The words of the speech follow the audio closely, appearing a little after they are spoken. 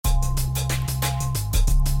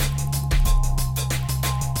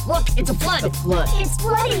Look, it's a flood. It's a flood. It's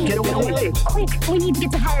flooding. Get away. Quick, we need to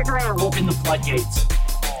get to higher ground. Open the floodgates.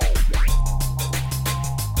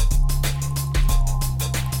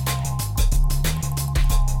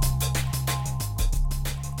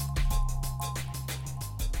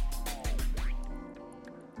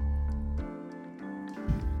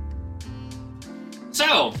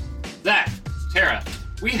 So, Zach, Tara,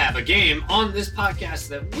 we have a game on this podcast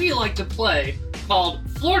that we like to play called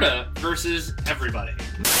Florida versus Everybody.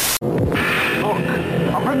 Look,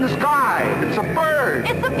 up in the sky, it's a bird.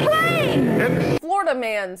 It's a plane. Florida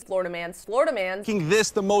man. Making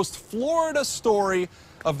this the most Florida story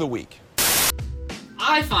of the week.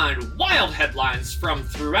 I find wild headlines from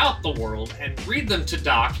throughout the world and read them to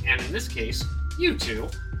Doc, and in this case, you two.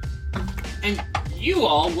 And you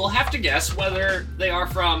all will have to guess whether they are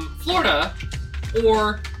from Florida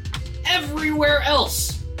or everywhere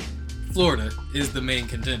else. Florida is the main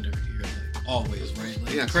contender here, like always, right?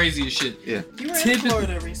 Like Yes. crazy as shit. Yeah, You were in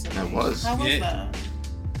Florida recently. I was. How was Yeah. that?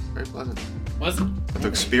 very pleasant. Was it? I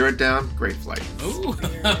took Spirit down, great flight. Ooh.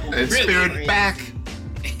 And Really? Spirit back.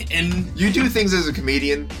 And You do things as a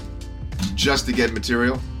comedian just to get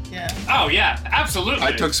material. Yeah. Oh yeah, absolutely.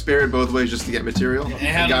 I took Spirit both ways just to get material. And how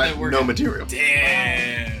and did got that work no out? material.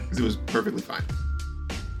 damn. 'Cause it was perfectly fine.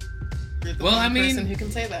 You're the Well, only I mean, person who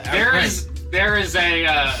can say that. There Right. is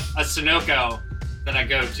a Sunoco that I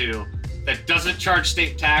go to that doesn't charge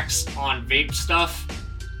state tax on vape stuff.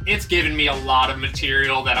 It's given me a lot of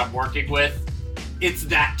material that I'm working with. It's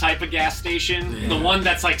that type of gas station. Yeah. The one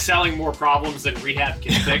that's like selling more problems than rehab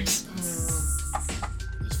can fix.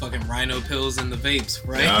 Those fucking rhino pills and the vapes,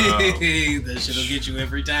 right? No. That shit'll get you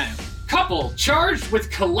every time. Couple charged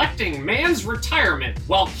with collecting man's retirement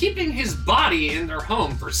while keeping his body in their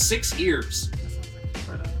home for 6 years.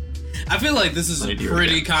 I feel like this is a Right here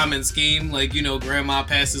pretty again. common scheme. Like, you know, grandma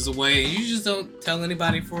passes away and you just don't tell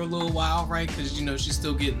anybody for a little while, right? Because, you know, she's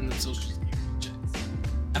still getting the social security checks.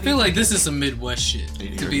 I feel like this is some Midwest shit,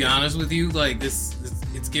 to be honest with you. Like, this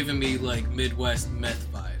it's giving me, like, Midwest meth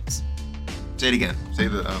vibes. Say it again. Say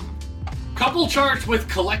the Couple charged with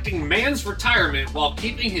collecting man's retirement while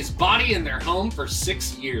keeping his body in their home for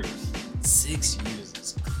 6 years. 6 years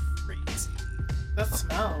is crazy. That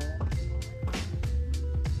smell.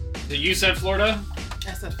 So you said Florida?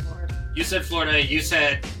 I said Florida. You said Florida. You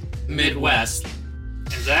said Midwest.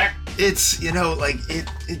 And Zach? It's, you know, like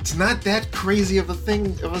it's not that crazy of a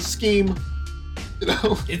thing of a scheme. You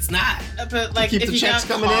know? It's not. But like, keep if the you checks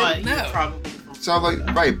got coming in? caught, No. you probably. So I'm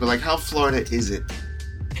like, right, but like how Florida is it?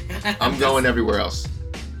 I'm going everywhere else.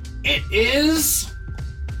 It is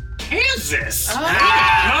Kansas. Oh.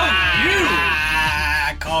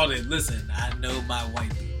 I called it. Listen, I know my white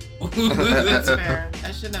people. That's fair.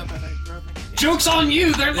 I should know better. I grew up in Kansas. Joke's on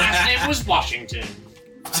you. Their last name was Washington.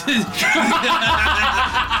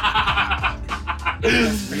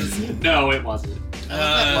 No, it wasn't. I love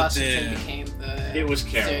that Washington damn. became the It was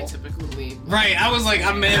Carroll. stereotypical lead. Right, I was like,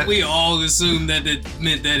 I meant we all assumed that it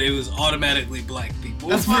meant that it was automatically black people.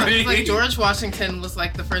 That's why right? like George Washington was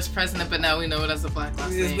like the first president, but now we know it as a black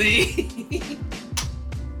last name.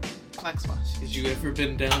 Black Swash. Did you ever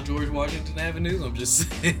been down George Washington Avenue? I'm just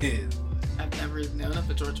saying. I've never known of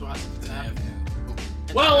a George Washington Avenue.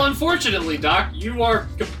 Well, unfortunately, Doc, you are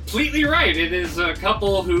completely right. It is a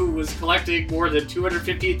couple who was collecting more than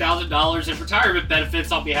 $258,000 in retirement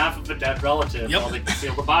benefits on behalf of a dead relative Yep. while they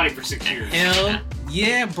concealed the body for 6 years. Hell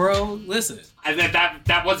yeah, bro. Listen, I think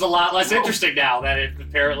that was a lot less interesting now that it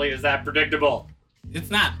apparently is that predictable. it's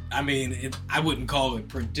not. I mean, I wouldn't call it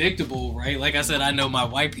predictable, right? Like I said, I know my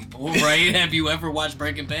white people, right? Have you ever watched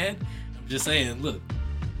Breaking Bad? I'm just saying, look,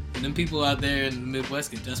 when them people out there in the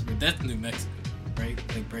Midwest get desperate, that's New Mexico, right?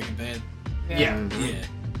 Like Breaking Bad. Yeah. Yeah.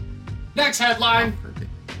 Next headline.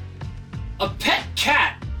 A pet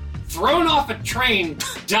cat thrown off a train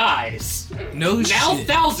dies. No Now shit.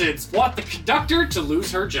 thousands want the conductor to lose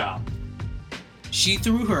her job. She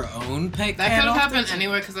threw her own pet That cat could have off happened the-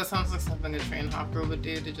 anywhere because that sounds like something a train hopper would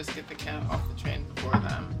do to just get the cat off the train before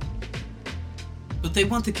them. But they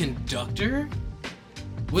want the conductor?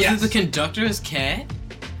 Was Yes. it the conductor's cat?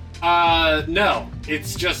 No.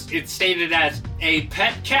 It's stated as a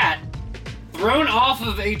pet cat thrown off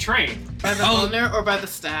of a train. By the Oh. owner or by the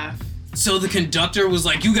staff? So the conductor was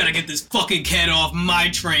like, you gotta get this fucking cat off my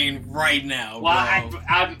train right now, Well, bro.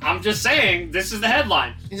 I'm just saying, this is the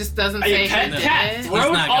headline. It just doesn't A say pet who cat did it.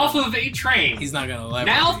 thrown not off gonna- of a train. He's not gonna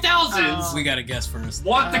elaborate. Now thousands Oh. We gotta guess first.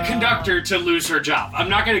 want the conductor to lose her job. I'm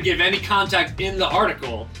not going to give any context in the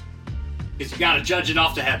article, because you got to judge it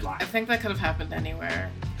off the headline. I think that could have happened anywhere.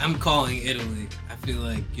 I'm calling Italy. I feel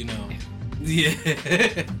like, you know. Yeah.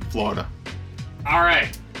 Florida. All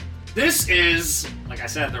right. This is, like I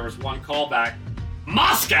said, there was one callback.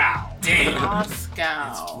 Moscow! Damn.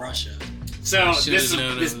 Moscow. It's Russia. So Should've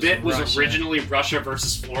known it this was bit was Russia. originally Russia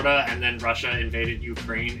versus Florida, and then Russia invaded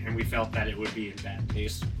Ukraine, and we felt that it would be in bad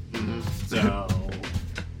taste. So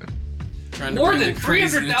Trying to more bring than the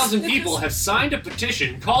craziness. 300,000 people have signed a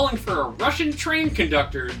petition calling for a Russian train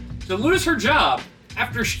conductor to lose her job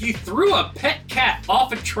after she threw a pet cat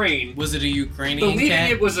off a train, Was it a Ukrainian believing cat?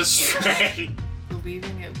 it was a stray.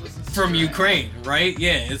 Believing it was a From stray. Ukraine, right?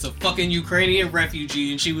 Yeah, it's a fucking Ukrainian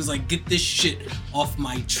refugee, and she was like, "Get this shit off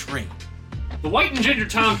my train." The white and ginger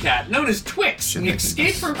tomcat, known as Twix,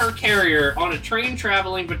 escaped from her carrier on a train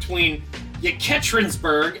traveling between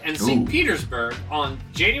Yekaterinburg and St. Petersburg on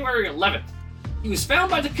January 11th. He was found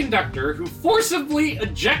by the conductor, who forcibly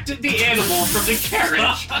ejected the animal from the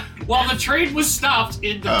carriage while the train was stopped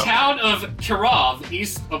in the town of Kirov,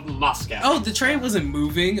 east of Moscow. Oh, the train wasn't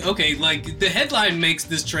moving? Okay, like, the headline makes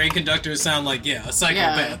this train conductor sound like, yeah, a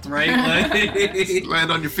psychopath, right? Like,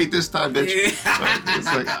 Land on your feet this time, bitch. It's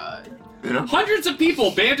like, you know? Hundreds of people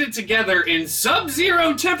banded together in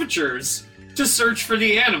sub-zero temperatures to search for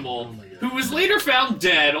the animal, who was later found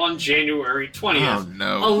dead on January 20th, Oh,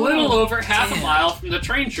 no. a little over half a Damn. mile from the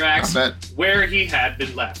train tracks I bet. where he had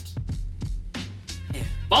been left.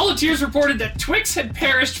 Volunteers reported that Twix had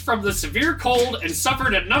perished from the severe cold and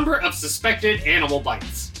suffered a number of suspected animal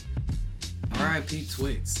bites. R.I.P.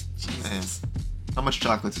 Twix. Man. How much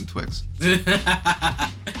chocolate's in Twix?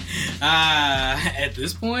 At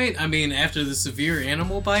this point, I mean, after the severe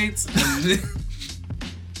animal bites,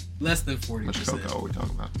 less than 40%. How much cocoa are we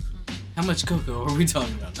talking about? How much cocoa are we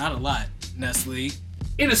talking about? Not a lot, Nestle.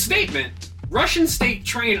 In a statement, Russian state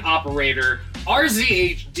train operator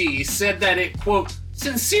RZHD said that it, quote,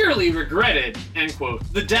 sincerely regretted, end quote,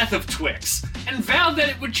 the death of Twix, and vowed that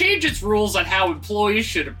it would change its rules on how employees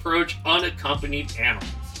should approach unaccompanied animals.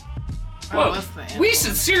 Quote, what's the animal? we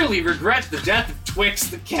sincerely regret the death of Twix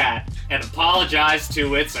the cat and apologize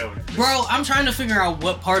to its owner. Bro, I'm trying to figure out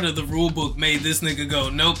what part of the rule book made this nigga go,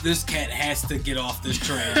 nope, this cat has to get off this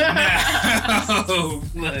train. No.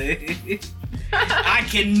 Like, I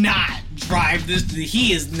cannot drive this.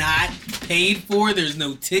 He is not paid for. There's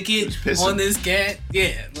no ticket Just pissing. on this cat.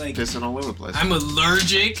 Yeah, like, Pissing all over the place. I'm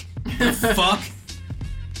allergic. The fuck?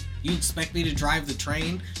 You expect me to drive the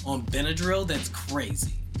train on Benadryl? That's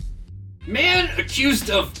crazy. Man accused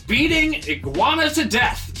of beating iguana to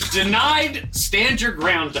death denied stand your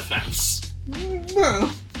ground defense. Bro.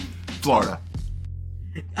 Florida.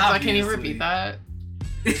 Can you repeat that?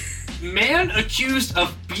 Man accused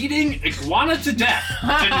of beating iguana to death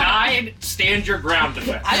denied stand your ground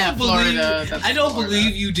defense. I Yeah, don't believe. Florida, that's I don't Florida.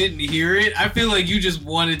 believe you didn't hear it. I feel like you just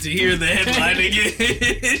wanted to hear the headline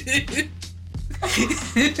again.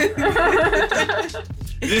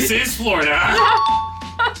 This is Florida.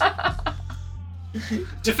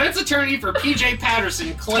 Defense attorney for PJ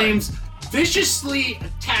Patterson claims viciously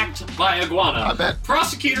attacked by iguana. I bet.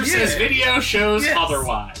 Prosecutor says video shows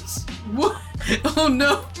otherwise. What? Oh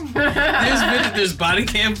no! There's body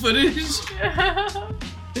cam footage. Just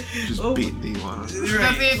Oh. beating the iguana.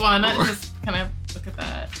 That's the iguana. Just kind of look at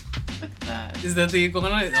that. Look at that. Is that the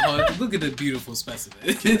iguana? Oh, look at the beautiful specimen.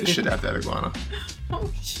 Get the shit out that iguana.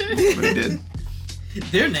 Oh shit. But he did.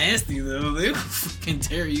 They're nasty though. They can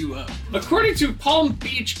tear you up. According to Palm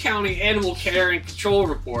Beach County Animal Care and Control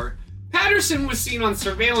report, Patterson was seen on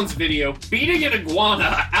surveillance video beating an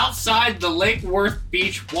iguana outside the Lake Worth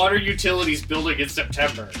Beach Water Utilities building in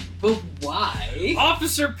September. But why?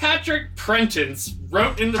 Officer Patrick Prentice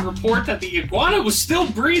wrote in the report that the iguana was still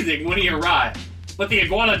breathing when he arrived, but the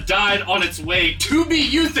iguana died on its way to be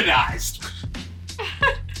euthanized.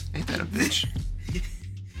 Ain't that a bitch?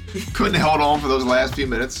 Couldn't have held on for those last few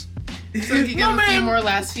minutes. So you get a few more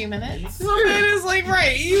last few minutes. My man is like,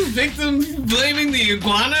 right, you victim blaming the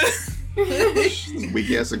iguana?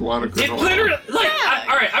 Weak ass iguana couldn't It hold on. literally, like,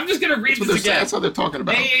 alright, I'm just gonna read That's what this they're- again. That's how they're talking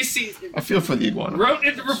about. AAC I feel for the iguana. wrote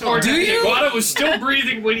in the report Do that the you? iguana was still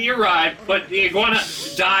breathing when he arrived, but the iguana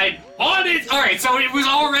died on its. Alright, so it was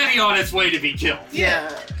already on its way to be killed.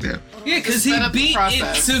 Yeah. Yeah. Yeah, because Sped he up the beat it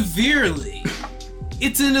process. severely.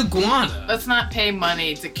 It's an iguana. Let's not pay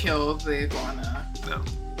money to kill the iguana. No.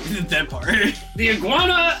 That part. The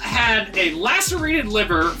iguana had a lacerated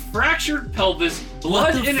liver, fractured pelvis,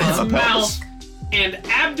 blood What the in fuck? its A mouth, pelvis. and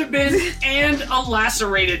abdomen, and a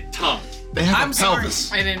lacerated tongue. They have I'm a sorry.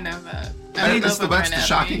 pelvis. I didn't know that. That's the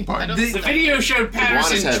shocking part. The video showed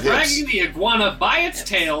Patterson Iguanas have dragging hips. the iguana by its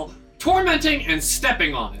tail, tormenting and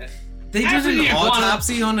stepping on it. They After did an the iguana-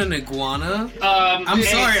 autopsy on an iguana? I'm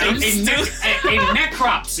sorry, I'm still- a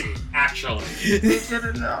necropsy, actually. They did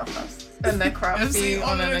it now. A necropsy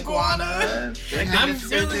on an iguana. Like they did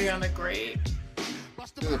surgery on a grape.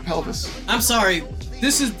 The pelvis. I'm sorry.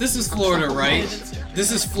 This is Florida, right?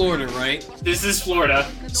 This is Florida, right? This is Florida.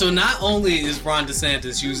 So not only is Ron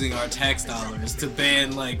DeSantis using our tax dollars to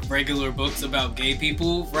ban like regular books about gay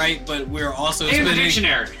people, right? But we're also In the spending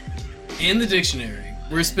dictionary. in the dictionary.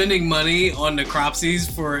 We're spending money on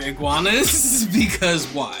necropsies for iguanas because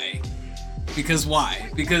why? Because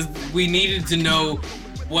why? Because we needed to know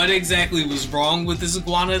what exactly was wrong with this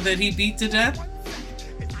iguana that he beat to death.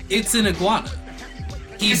 It's an iguana.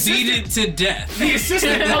 He beat it to death. The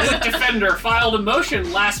assistant public defender filed a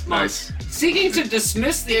motion last month seeking to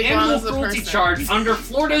dismiss the animal iguana's a cruelty person. charge under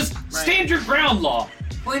Florida's standard ground law,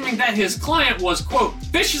 claiming that his client was, quote,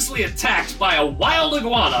 viciously attacked by a wild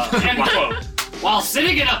iguana, end quote, while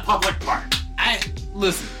sitting in a public park.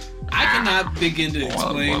 Listen, I cannot begin to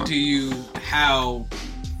explain to you how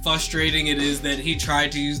frustrating it is that he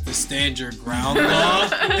tried to use the stand your ground law.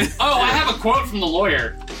 Oh, I have a quote from the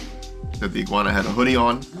lawyer. That the iguana had a hoodie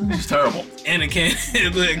on. It's terrible. And a can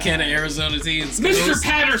of Arizona tea and Skittles. Mr.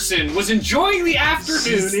 Patterson was enjoying the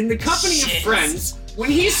afternoon in the company of friends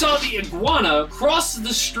when he saw the iguana cross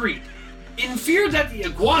the street. In fear that the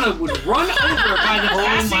iguana would run over by the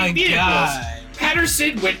passing vehicles,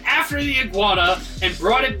 Patterson went after the iguana and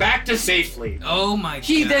brought it back to safely. Oh my god.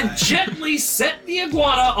 He then gently set the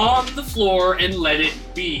iguana on the floor and let it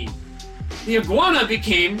be. The iguana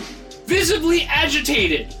became visibly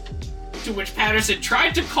agitated, to which Patterson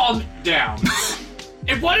tried to calm it down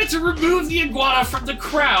and wanted to remove the iguana from the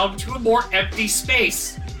crowd to a more empty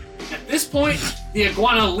space. At this point, the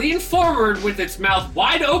iguana leaned forward with its mouth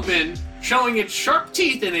wide open, showing its sharp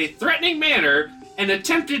teeth in a threatening manner, and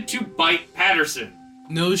attempted to bite Patterson.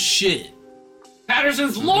 No shit.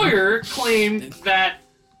 Patterson's lawyer claimed that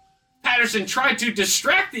Patterson tried to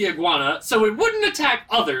distract the iguana so it wouldn't attack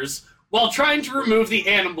others. While trying to remove the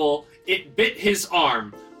animal, it bit his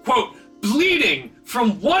arm. Quote, bleeding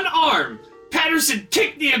from one arm, Patterson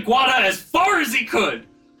kicked the iguana as far as he could.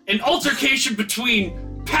 An altercation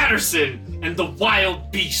between Patterson and the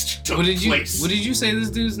wild beast took place. What did you say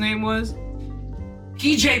this dude's name was?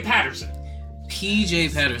 PJ Patterson.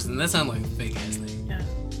 PJ Patterson. That sounds like a fake ass name. Yeah.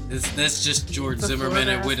 That's just George Zimmerman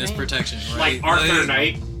at Witness Protection, right? Like Arthur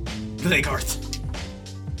Knight. Like Arthur.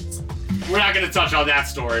 We're not going to touch on that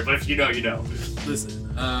story, but if you know, you know.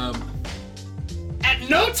 Listen, At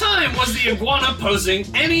no time was the iguana posing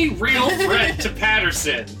any real threat to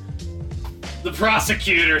Patterson, the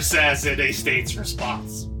prosecutor says in a state's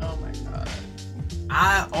response. Oh my god.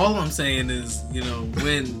 all I'm saying is, you know,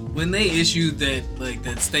 when they issued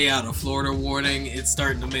that stay out of Florida warning, it's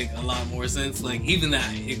starting to make a lot more sense. Like, even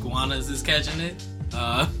that iguanas is catching it.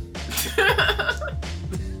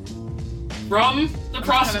 From the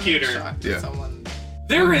prosecutor, Kind of someone...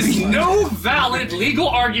 there is no valid legal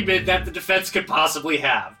argument that the defense could possibly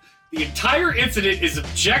have. The entire incident is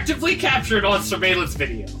objectively captured on surveillance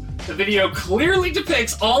video. The video clearly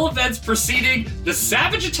depicts all events preceding the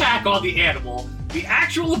savage attack on the animal, the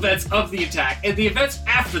actual events of the attack, and the events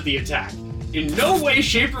after the attack. In no way,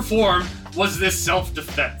 shape, or form was this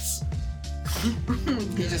self-defense.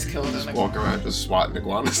 He just killed him. Walk around just swatting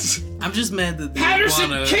iguanas. I'm just mad that the Patterson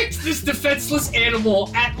iguana... kicked this defenseless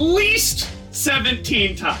animal at least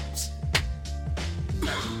 17 times.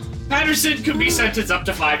 Patterson could be sentenced up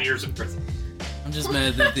to 5 years in prison. I'm just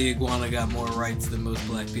mad that the iguana got more rights than most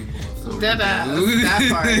black people. Dead ass. That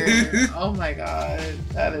part. Oh my god.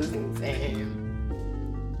 That is insane.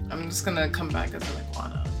 I'm just gonna come back as an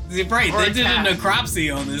iguana. Right, Or they a did cat. a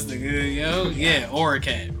necropsy on this nigga, yo. Yeah, or a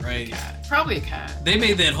cat, right? Cat. Probably a cat. They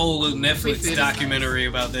made that whole Netflix Food is documentary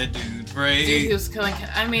about that dude, right? Dude, he was killing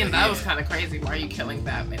cats. I mean, that was kind of crazy. Why are you killing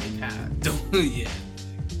that many cats? Yeah.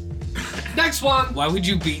 Next one. Why would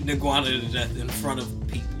you beat an iguana to death in front of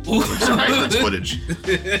people? Surveillance footage.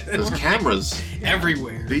 There's cameras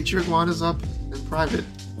everywhere. Beat your iguanas up in private.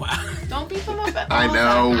 Wow. Don't beat them up at I all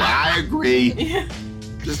know, the time. I agree.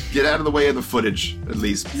 Just get out of the way of the footage, at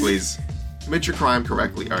least, please. Commit your crime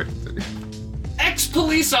correctly. All right.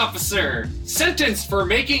 Ex-police officer sentenced for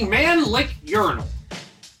making man lick urinal.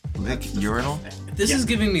 Lick urinal? This is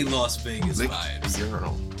giving me Las Vegas Lick vibes.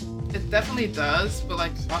 urinal. It definitely does, but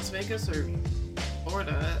like Las Vegas or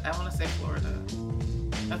Florida, I want to say Florida.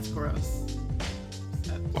 That's gross.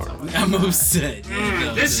 Florida. I'm upset.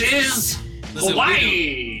 This is Listen,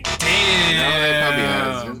 Hawaii.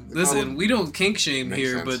 Damn. Listen, we don't kink shame Makes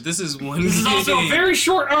here, sense. but this is one. This is also a very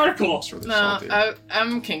short article. No,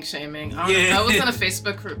 I'm kink shaming. Yeah. I was in a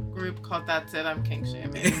Facebook group called That's It, I'm kink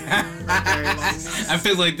shaming. I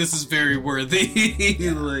feel like this is very worthy.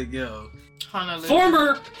 Like, yo. Honolulu.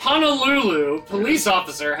 Former Honolulu police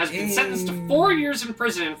officer has been sentenced to 4 years in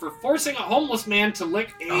prison for forcing a homeless man to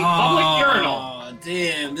lick a public urinal. Oh,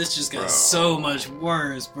 damn. This just got so much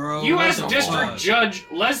worse, bro. U.S. What the District fuck? Judge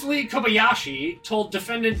Leslie Kobayashi told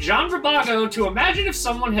defendant John Rabago to imagine if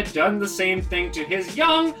someone had done the same thing to his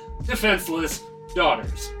young, defenseless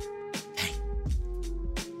daughters.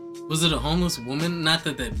 Was it a homeless woman? Not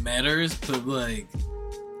that that matters, but like,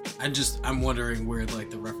 I'm wondering where like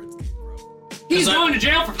the reference came from. He's going to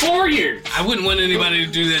jail for 4 years. I wouldn't want anybody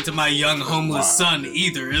to do that to my young homeless son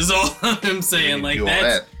either. Is all I'm saying. Like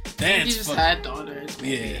that's Maybe you just had daughters.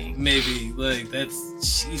 Maybe. Yeah, maybe like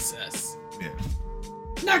that's Jesus. Yeah.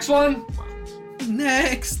 Next one.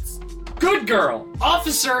 Next. Good girl.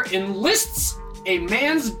 Officer enlists a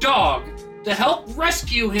man's dog to help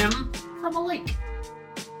rescue him from a lake.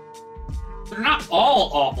 They're not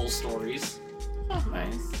all awful stories. Oh,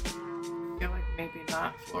 nice. I feel like maybe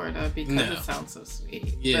not Florida because No. it sounds so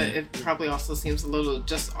sweet. Yeah. But it probably also seems a little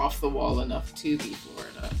just off the wall enough to be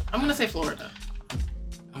Florida. I'm gonna say Florida.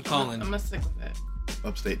 I'm calling. I'm gonna stick with it.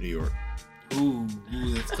 Upstate New York. Ooh,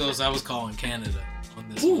 that's close. I was calling Canada on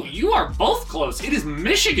this Ooh, one. you are both close. It is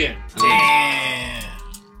Michigan. Damn.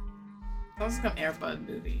 That was like an Air Bud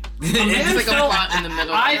movie. Man It's like a fell- plot in the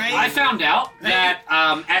middle. I found out that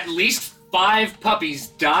at least 5 puppies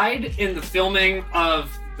died in the filming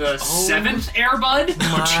of the 7th Air Bud,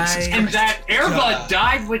 and that Air Bud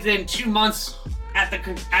died within 2 months after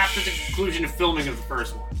the conclusion of filming of the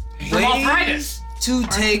first one. From arthritis. To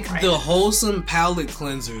take the wholesome palate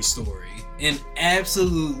cleanser story and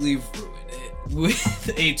absolutely ruin it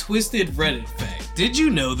with a twisted Reddit fact. Did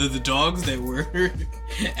you know that the dogs that were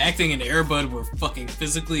acting in Air Bud were fucking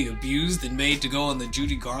physically abused and made to go on the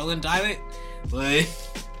Judy Garland diet? Like,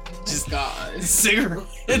 just God.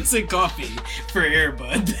 cigarettes and coffee for Air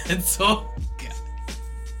Bud. That's all. God.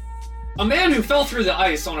 A man who fell through the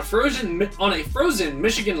ice on a frozen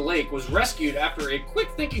Michigan lake was rescued after a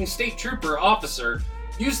quick-thinking state trooper officer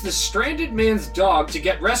used the stranded man's dog to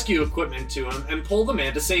get rescue equipment to him and pull the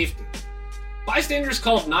man to safety. Bystanders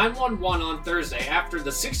called 911 on Thursday after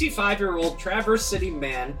the 65-year-old Traverse City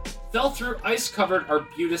man fell through ice-covered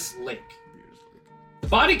Arbutus Lake. The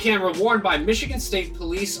body camera worn by Michigan State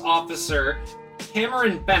Police Officer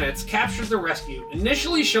Cameron Bennett captured the rescue,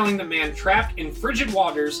 initially showing the man trapped in frigid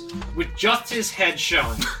waters with just his head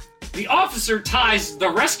showing. The officer ties the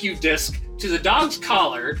rescue disc to the dog's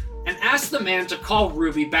collar and asks the man to call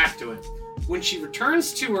Ruby back to him. When she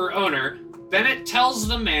returns to her owner, Bennett tells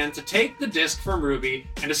the man to take the disc from Ruby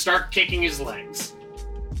and to start kicking his legs.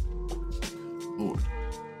 Lord,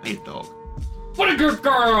 I hate dog. What a good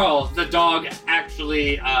girl! The dog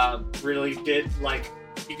actually really did, like,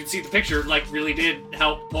 you can see the picture, like, really did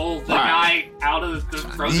help pull the guy out of the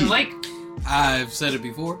frozen lake. I've said it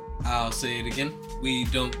before. I'll say it again. We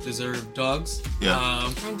don't deserve dogs. Yeah.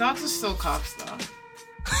 Dogs are still cops, though.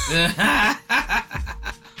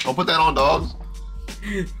 Don't put that on dogs.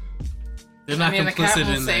 They're not the cat complicit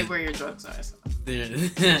will in say that. where your drugs are. So.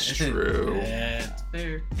 That's true. That's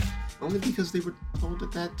fair. Only because they were told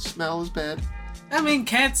that smell is bad. I mean,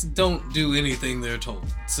 cats don't do anything they're told,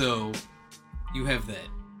 so you have that.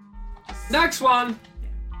 Next one.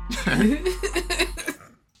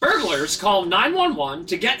 Burglars call 911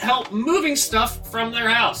 to get help moving stuff from their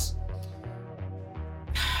house.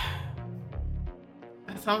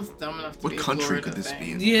 That sounds dumb enough to What be a country Florida could this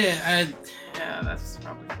thing. be in? Yeah, Yeah, that's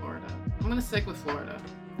probably Florida. I'm gonna stick with Florida.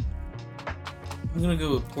 I'm gonna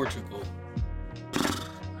go with Portugal.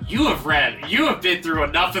 You have been through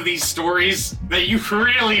enough of these stories that you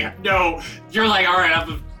really know. You're like, all right,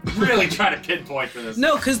 I'm really trying to pinpoint for this.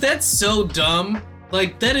 No, because that's so dumb.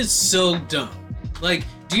 Like, that is so dumb. Like,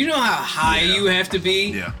 do you know how high you have to be?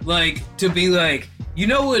 Yeah. Like, to be like, you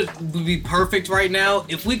know what would be perfect right now?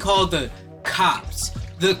 If we called the cops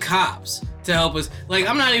to help us. Like,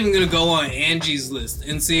 I'm not even gonna go on Angie's list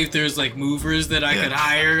and see if there's, like, movers that I could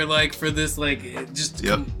hire, like, for this, like, just,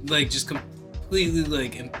 just completely,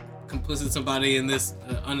 like, complicit somebody in this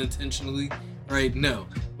unintentionally, right? No.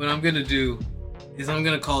 What I'm gonna do is I'm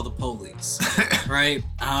gonna call the police, right?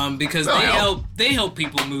 Because they help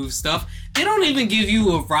people move stuff. They don't even give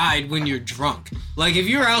you a ride when you're drunk. Like, if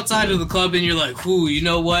you're outside of the club and you're like, ooh, you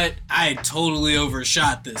know what? I totally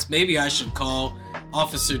overshot this. Maybe I should call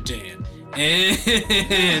Officer Dan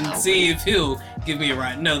and see if he'll give me a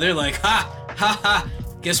ride. No, they're like, ha,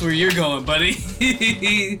 guess where you're going,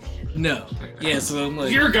 buddy? No. Yeah, so I'm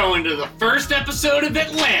like... You're going to the first episode of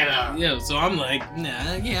Atlanta! Yeah, so I'm like,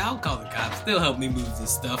 nah, yeah, I'll call the cops. They'll help me move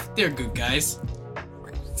this stuff. They're good guys.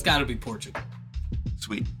 It's gotta be Portugal.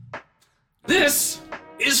 Sweet. This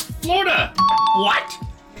is Florida! What?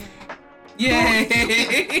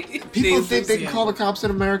 Yay! People think they can call the cops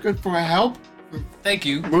in America for help? Thank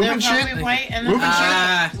you. Moving They're shit? probably white and Moving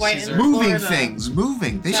white she's in Moving Florida. things.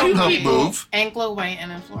 Moving. They Some should help people- move. Anglo-white and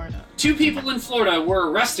in Florida. 2 people in Florida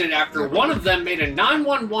were arrested after one of them made a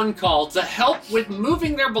 911 call to help with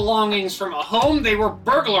moving their belongings from a home they were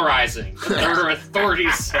burglarizing, their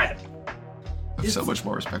authorities said. I have so much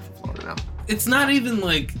more respect for Florida now. It's not even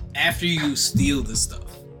like after you steal the stuff,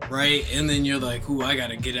 right? And then you're like, ooh, I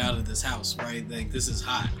gotta get out of this house, right? Like, this is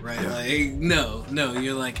hot, right? Yeah. Like, no,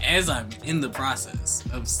 you're like, as I'm in the process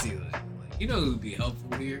of stealing, like, you know who would be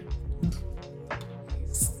helpful here?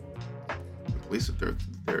 The police, if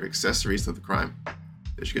they're accessories to the crime,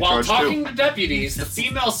 they should get While charged talking too. to deputies, the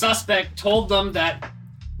female suspect told them that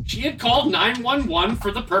she had called 911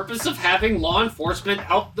 for the purpose of having law enforcement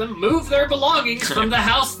help them move their belongings from the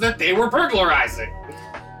house that they were burglarizing.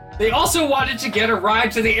 They also wanted to get a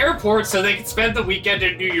ride to the airport so they could spend the weekend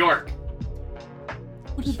in New York.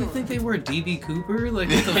 What did they think they were, DB Cooper? Like,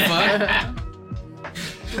 what the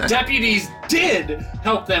fuck? Deputies did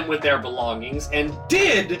help them with their belongings and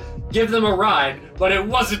did give them a ride, but it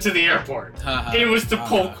wasn't to the airport. It was to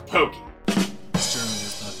Polk Pokey.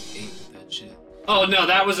 Journalists thought they ate with that shit. Oh no,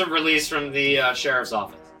 that was a release from the sheriff's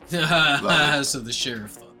office. So the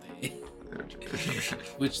sheriff thought they ate.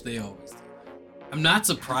 Which they always do. I'm not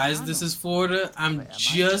surprised this is Florida. I'm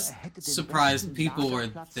just surprised people are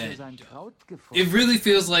that dumb. It really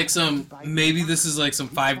feels like maybe this is like some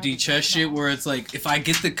 5D chess shit where it's like, if I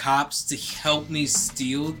get the cops to help me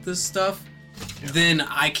steal this stuff, then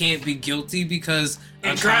I can't be guilty because a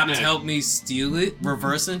cop Entrapment. helped me steal it.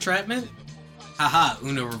 Reverse entrapment? Haha,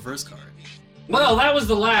 Uno reverse card. Well, that was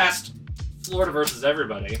the last Florida versus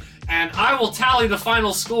everybody, and I will tally the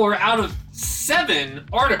final score out of 7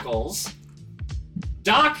 articles.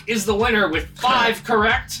 Doc is the winner with 5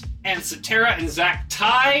 correct, and Satara and Zach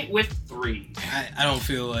tie with 3. I don't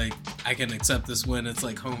feel like I can accept this win. It's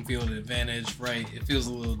like home field advantage, right? It feels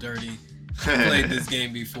a little dirty. I played this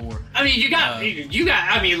game before. I mean,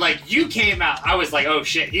 you came out, I was like, oh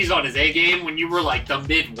shit, he's on his A game when you were like the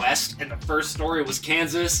Midwest and the first story was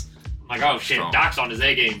Kansas. I'm like, oh shit, Strong. Doc's on his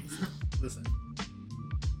A game. Listen.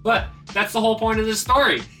 But that's the whole point of this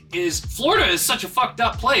story, is Florida is such a fucked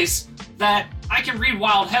up place that I can read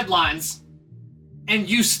wild headlines and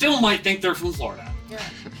you still might think they're from Florida. Yeah.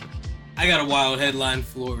 I got a wild headline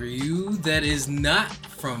for you that is not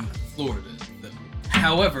from Florida, though.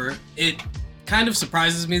 However, it kind of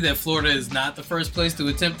surprises me that Florida is not the first place to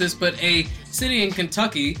attempt this, but a city in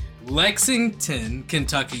Kentucky, Lexington,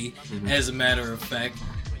 Kentucky, as a matter of fact,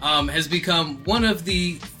 has become one of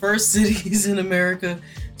the first cities in America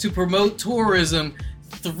to promote tourism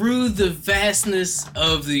through the vastness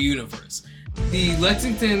of the universe. The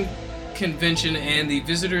Lexington Convention and the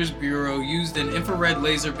Visitors Bureau used an infrared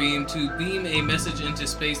laser beam to beam a message into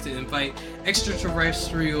space to invite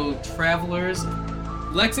extraterrestrial travelers.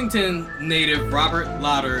 Lexington native Robert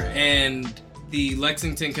Lauder and the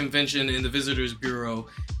Lexington Convention and the Visitors Bureau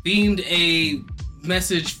beamed a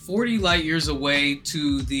message 40 light years away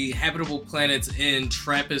to the habitable planets in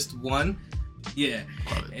TRAPPIST-1. Yeah,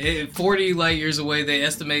 40 light years away. They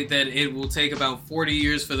estimate that it will take about 40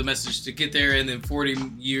 years for the message to get there and then 40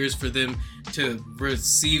 years for them to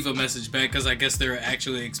receive a message back, because I guess they're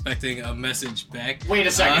actually expecting a message back. Wait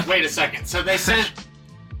a second. So they sent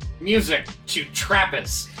music to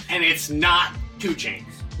Trappist, and it's not 2 Chainz.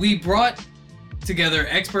 We brought together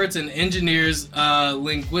experts and engineers,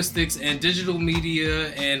 linguistics and digital media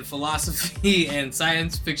and philosophy and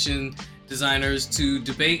science fiction designers to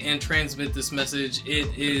debate and transmit this message.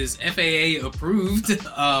 It is FAA approved,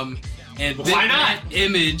 and Why not?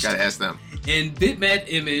 imaged. Gotta ask them. And bitmap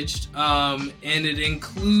imaged, and it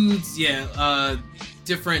includes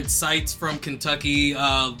different sites from Kentucky,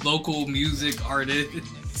 local music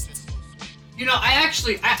artists. You know, I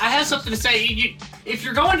have something to say. If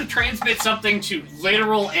you're going to transmit something to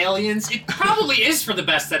literal aliens, it probably is for the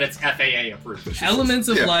best that it's FAA approved. Elements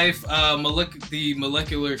of Yeah. life, the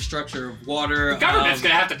molecular structure of water, The government's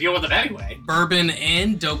gonna have to deal with it anyway. bourbon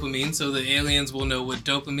and dopamine, so the aliens will know what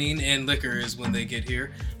dopamine and liquor is when they get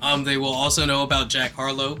here. They will also know about Jack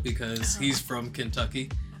Harlow because he's from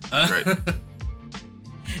Kentucky. Right.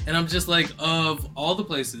 And I'm just like, of all the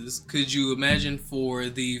places, could you imagine for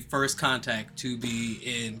the first contact to be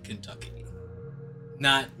in Kentucky?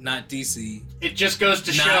 Not DC. It just goes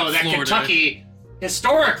to Not show that Florida. Kentucky,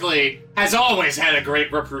 historically, has always had a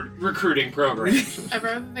great recruiting program. I'd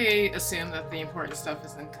rather they assume that the important stuff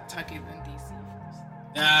is in Kentucky than DC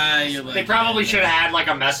first. You're like, They probably should have had like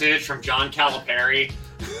a message from John Calipari,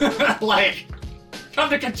 like, come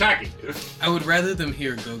to Kentucky. I would rather them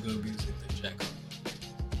hear go-go music than Jack Harlow.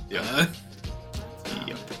 Yeah.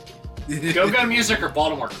 Go-Go music or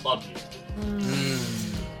Baltimore club music?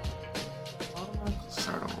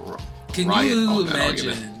 Start a Can riot you on that imagine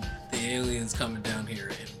argument. the aliens coming down here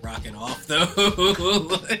and rocking off though?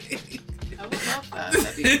 Like, I would love that.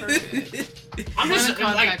 That'd be perfect. I'm just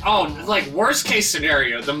Run a like, contact like worst case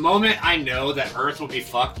scenario, the moment I know that Earth will be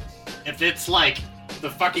fucked, if it's like the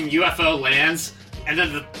fucking UFO lands and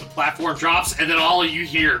then the platform drops and then all you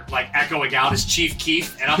hear like echoing out is Chief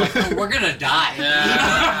Keef and I'm like, oh, we're gonna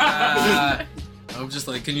die. I'm just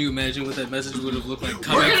like, can you imagine what that message would have looked like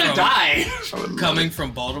We're gonna die. coming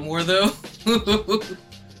from Baltimore though?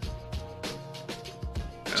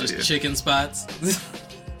 Just chicken spots.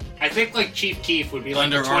 I think like Chief Keef would be like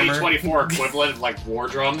Under the Armour. 2024 equivalent of like war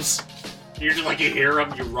drums. You're just like, you hear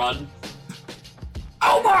them, you run.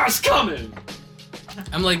 Omar's coming!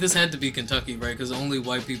 I'm like, this had to be Kentucky, right? Because only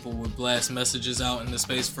white people would blast messages out into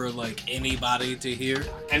space for like anybody to hear.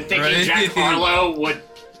 And thinking Right? Jack Harlow would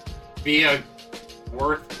be a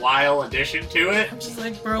worthwhile addition to it. I'm just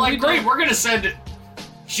like, bro, Like, we great, don't- we're gonna send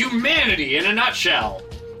humanity in a nutshell.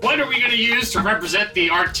 What are we gonna use to represent the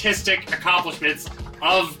artistic accomplishments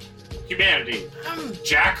of humanity?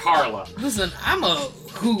 Jack Harlow. Listen, I'm a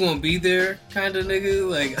who gonna be there kind of nigga.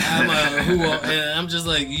 Like, I'm a who, and I'm just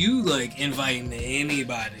like, you like inviting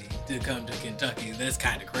anybody to come to Kentucky. That's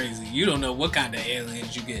kind of crazy. You don't know what kind of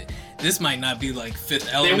aliens you get. This might not be like Fifth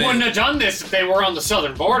They Element. wouldn't have done this if they were on the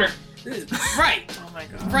southern border. Right, Oh my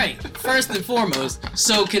god. right. First and foremost,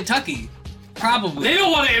 so Kentucky probably. They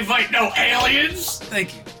don't want to invite no aliens.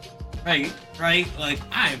 Thank you. Right. Like,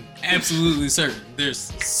 I'm absolutely certain there's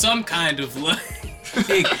some kind of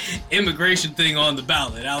like immigration thing on the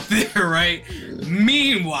ballot out there, right?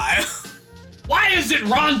 Meanwhile, Why isn't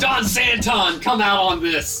Ron Don Santon come out on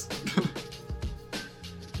this?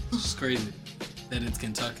 it's just crazy that it's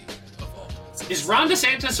Kentucky of all places. Is Ron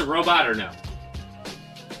DeSantis a robot or no?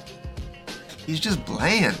 He's just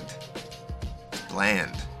bland.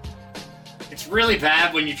 Bland. It's really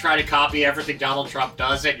bad when you try to copy everything Donald Trump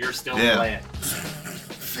does and you're still Yeah. bland.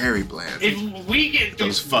 Very bland. If we get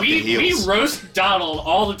Those fucking we heels. roast Donald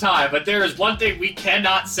all the time, but there is one thing we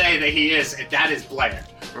cannot say that he is, and that is bland.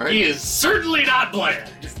 Right? He is certainly not bland.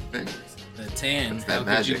 The tan. It's that How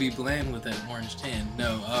magic. could you be bland with that orange tan?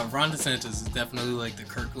 No, Ron DeSantis is definitely like the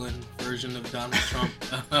Kirkland version of Donald Trump.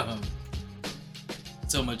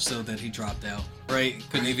 So much so that he dropped out, right?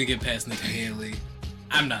 Couldn't even get past Nikki Haley.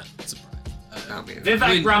 I'm not surprised. I mean,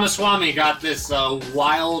 Vivek Ramaswamy got this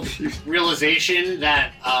wild realization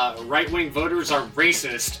that right-wing voters are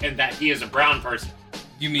racist and that he is a brown person.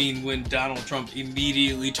 You mean when Donald Trump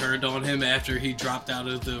immediately turned on him after he dropped out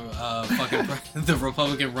of the fucking the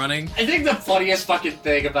Republican running? I think the funniest fucking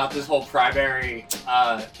thing about this whole primary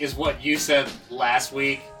is what you said last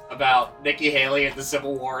week about Nikki Haley and the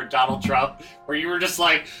Civil War and Donald Trump, where you were just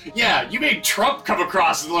like, yeah, you made Trump come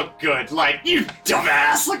across and look good. Like, you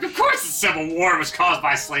dumbass. Like, of course the Civil War was caused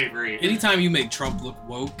by slavery. Anytime you make Trump look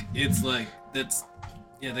woke, it's like, that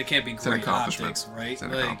can't be an great accomplishment. optics, right? It's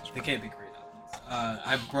an Like, accomplishment. they can't be great optics.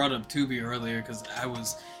 I brought up Tubi earlier because I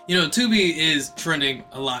was, Tubi is trending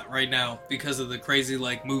a lot right now because of the crazy,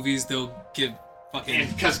 like, movies they'll give fucking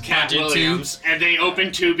Because Cat budget to. Williams, and they open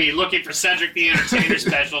Tubi looking for Cedric the Entertainer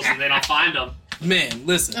specials, and they don't find them. Man,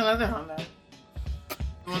 listen. Another Honda.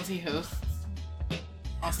 The ones he hosts.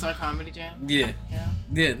 All-Star Comedy Jam. Yeah.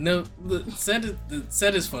 Yeah. No, the set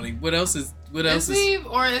is funny. What else is Is he,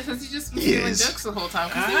 or is he just been He stealing is. jokes the whole time?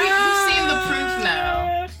 Because we've seen the proof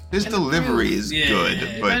now. his and the delivery proof. is Yeah. good,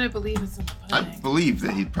 You better but believe it's in the I pudding. believe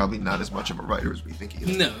that he's probably not as much of a writer as we think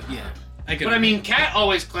he is. No, yeah. But I mean, Cat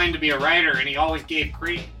always claimed to be a writer, and he always gave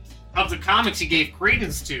credence. Of the comics he gave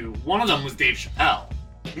credence to, one of them was Dave Chappelle.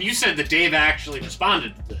 And you said that Dave actually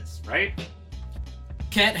responded to this, right?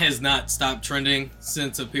 Cat has not stopped trending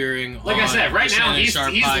since appearing Like I on said, right the now Shannon he's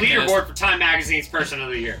Sharp the podcast. leaderboard for Time Magazine's Person of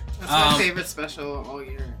the Year. That's my Um, favorite special all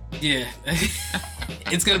year. Yeah.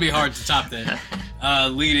 It's going to be hard to top that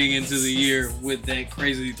leading into the year with that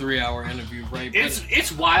crazy 3-hour interview, right? But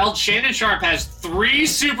It's wild. Shannon Sharp has 3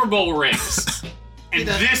 Super Bowl rings. And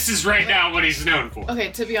does. this is right now what he's known for.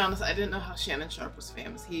 Okay, to be honest, I didn't know how Shannon Sharp was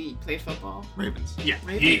famous. He played football. Ravens. Yeah,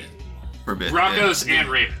 Really? For a bit. Broncos yeah. and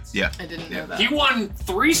Ravens. Yeah. I didn't Yeah. know that. He won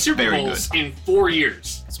 3 Super Very Bowls good. in 4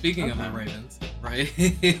 years. Speaking of the Ravens, right?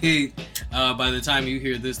 By the time you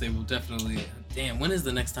hear this, they will definitely... Damn, when is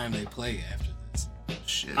the next time they play after this?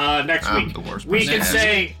 Shit. Next I'm week. the worst We person can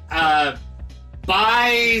to ask. say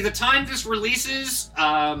by the time this releases,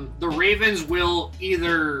 the Ravens will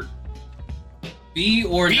either Be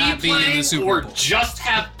or be not be in playing the Super or Bowl. just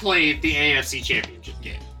have played the AFC Championship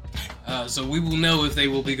game. So we will know if they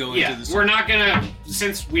will be going to Yeah, the Super we're not gonna,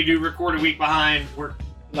 since we do record a week behind, we're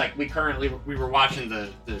like we were watching the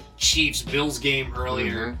Chiefs Bills game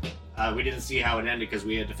earlier. We didn't see how it ended because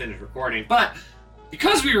we had to finish recording, but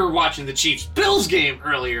because we were watching the Chiefs Bills game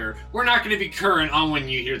earlier, we're not going to be current on when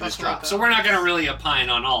you hear this drop. So we're not going to really opine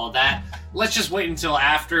on all of that. Let's just wait until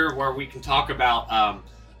after, where we can talk about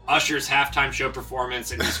Usher's halftime show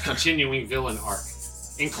performance and his continuing villain arc,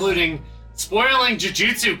 including spoiling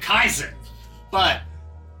Jujutsu Kaisen. But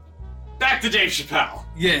back to Dave Chappelle.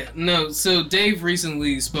 Yeah, no, so Dave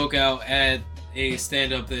recently spoke out at a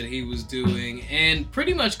stand-up that he was doing and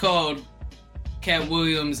pretty much called Cat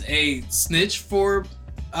Williams a snitch, for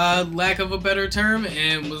lack of a better term,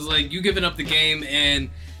 and was like, you giving up the game and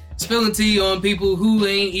spilling tea on people who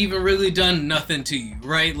ain't even really done nothing to you,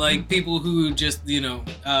 right? Like people who just,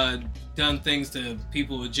 done things to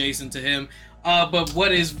people adjacent to him. But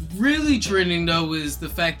what is really trending though is the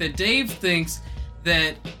fact that Dave thinks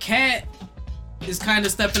that Cat is kind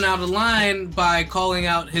of stepping out of line by calling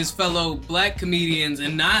out his fellow black comedians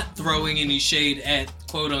and not throwing any shade at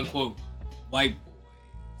quote unquote white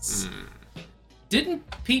boys. Didn't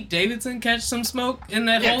Pete Davidson catch some smoke in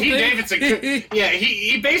that whole Pete thing? Davidson. Yeah,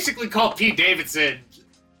 he basically called Pete Davidson,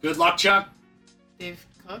 "Good luck, Chuck." Dane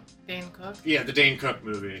Cook? Yeah, the Dane Cook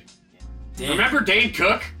movie. Damn. Remember Dane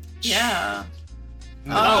Cook? Yeah.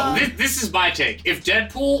 This is my take. If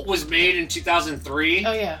Deadpool was made in 2003,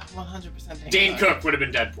 Oh yeah, 100% Dane Cook would have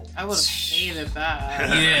been Deadpool. I would have hated that.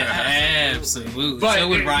 Yeah, absolutely. But so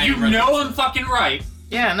would Ryan you Reynolds. know I'm fucking right.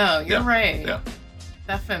 Yeah, no, you're right. Yeah,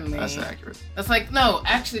 Definitely. that's accurate. That's like, no,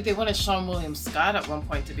 actually, they wanted Sean William Scott at one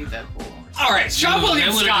point to be Deadpool. All right, Sean Ooh, William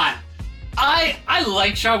that would've Scott. I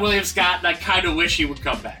like Sean William Scott, and I kind of wish he would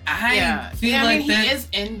come back. I feel I like mean, that. he is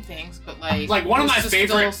in things, but like Like, one of he's my just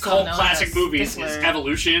favorite still cult known classic as movies is Stickler.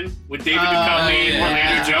 Evolution, with David Oh, Duchovny, yeah.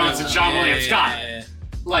 Orlando Jones, and Sean William Scott. Yeah.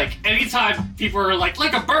 Like, anytime people are like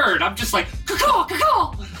a bird, I'm just like, caw,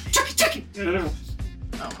 caw, chucky, chucky.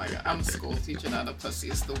 Oh my god, I'm a school teacher, not a pussy.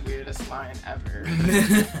 It's the weirdest line ever.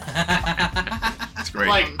 It's great.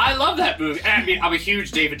 Like, I love that movie. I mean, I'm a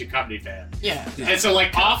huge David Duchovny fan. Yeah. And so,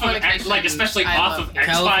 like, Californication, especially I off love of it.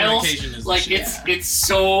 X-Files, Californication is like, the shit. it's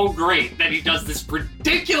so great that he does this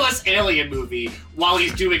ridiculous alien movie while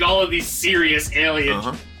he's doing all of these serious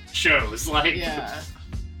alien shows. Like, Yeah.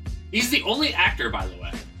 he's the only actor, by the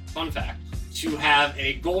way, fun fact, to have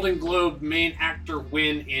a Golden Globe main actor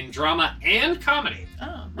win in drama and comedy.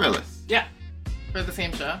 Oh. Really? Yeah. For the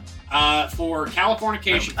same show? For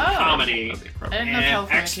Californication for Oh. comedy, That'd be I incredible. didn't know and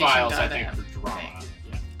Californication X-Files, I got think, it. for drama. Thanks.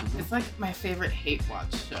 Yeah. It's like my favorite hate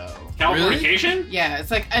watch show. Californication? Yeah,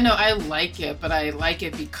 it's like, I know I like it, but I like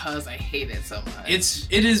it because I hate it so much.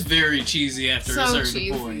 It is very cheesy after so a certain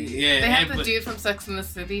cheesy. point. Yeah, They have the but- dude from Sex and the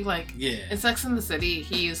City, like, Yeah. in Sex and the City,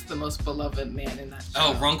 he is the most beloved man in that show.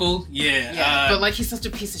 Oh, Runkle? Yeah. Yeah, but like, he's such a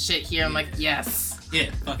piece of shit here. I'm like, yes. Yeah,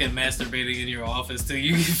 fucking masturbating in your office till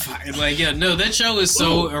you get fired. Like, yeah, no, that show is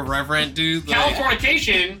so irreverent, dude. Like,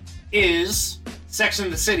 Californication is Sex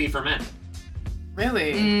and the City for men.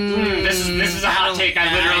 Really? This is a hot take.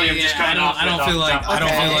 I literally am just cutting off. I don't feel like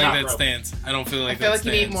I that stands. I don't feel like I feel that like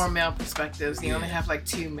you stands. need more male perspectives. You only have like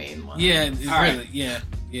two main ones. Yeah, it's All right. really. Yeah.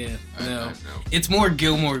 No, No. it's more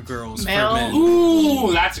Gilmore Girls Male- for men.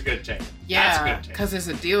 Ooh, that's a good take. That's a Yeah, good take. because there's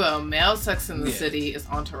a duo. Male Sex and the Yeah. City is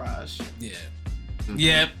Entourage. Yeah.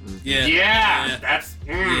 Yep. Yeah. Yeah, that's.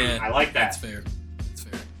 Yeah. I like That's that. fair. That's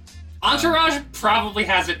fair. Entourage probably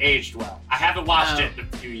hasn't aged well. I haven't watched No. it in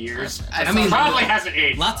a few years. I mean, Probably hasn't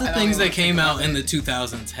aged. Lots I of don't things even that came think out about in it. the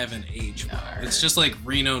 2000s haven't aged well. No. It's just like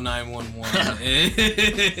Reno 911.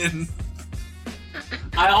 and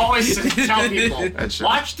I always tell people, That shit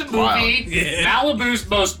watch the movie wild. Yeah. Malibu's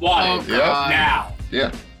Most Wanted Oh, God. now.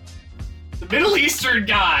 Yeah. The Middle Eastern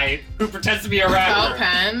guy who pretends to be a Cal rapper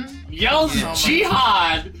Penn. yells Yeah.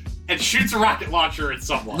 jihad and shoots a rocket launcher at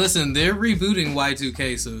someone. listen, they're rebooting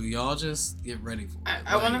Y2K, so y'all just get ready for it.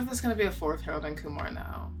 I wonder if there's gonna be a fourth Harold and Kumar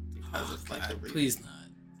now because it's like the God, reboot. please not.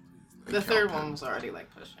 The third one was already like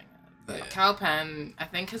pushing it. But Yeah. Cal Penn, I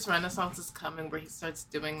think his renaissance is coming where he starts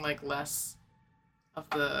doing like less of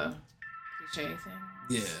the cliche thing.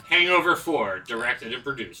 Yeah. Hangover 4, directed and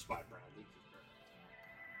produced by Bradley Cooper.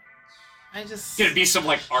 I just It's gonna be some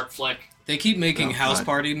like art flick. They keep making No, house God,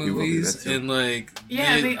 party we will do movies that too. and like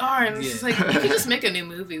yeah, they are, and it's yeah. just like you can just make a new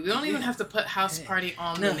movie. We don't even have to put House Party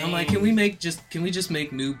on No, the name. I'm like, can we just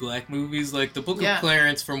make new black movies? Like the Book Yeah. of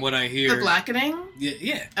Clarence, from what I hear. The Blackening?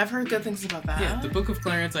 Yeah. I've heard good things about that. Yeah, the Book of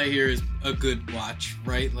Clarence I hear is a good watch,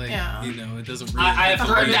 right? Like, Yeah. you know, it doesn't really. I've The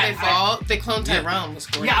heard Harder that. They Fall. They cloned Tyrone was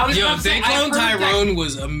great. Yeah, I was Yo, about to say, They Clone I've heard that- Tyrone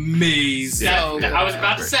was amazing. So Yeah, I was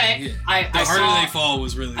about to good. say, Yeah. I The Harder saw, They Fall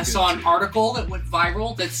was really I good. saw an too. article that went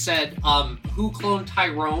viral that said Who Cloned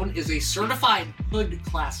Tyrone is a certified hood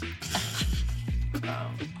classic.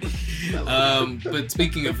 But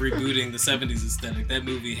speaking of rebooting the 70s aesthetic, that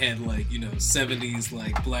movie had 70s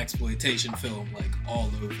blaxploitation film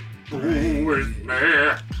all over.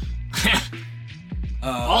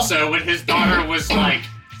 Also, when his daughter was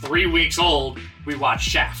 3 weeks old, we watched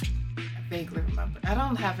Shaft. I vaguely remember. I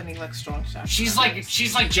don't have any strong Shaft. She's like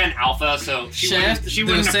Gen Alpha, so she Shaft,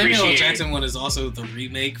 wouldn't the Samuel L. appreciate. Jackson one is also the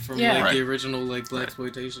remake from the original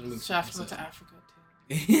blaxploitation movie. Shaft went to Africa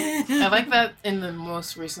too. I like that in the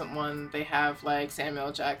most recent one they have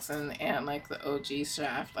Samuel Jackson and the OG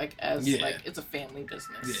Shaft as it's a family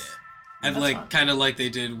business. Yeah. And kind of like they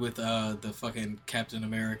did with the fucking Captain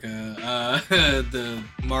America, the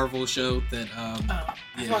Marvel show that.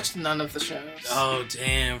 I watched none of the shows. Oh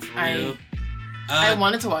damn! For real. I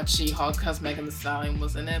wanted to watch She-Hulk because Megan Thee Stallion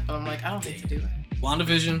was in it, but I'm I don't need to do it.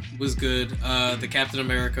 WandaVision was good. The Captain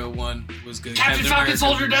America one was good. Captain Falcon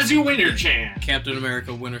Soldier does you Winter Chan. Captain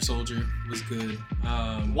America Winter Soldier was good.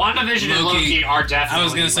 WandaVision and Loki are definitely. I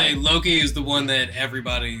was gonna say Loki is the one that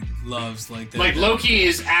everybody loves. Loki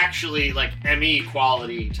is actually Emmy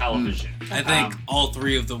quality television. I think all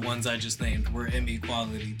three of the ones I just named were Emmy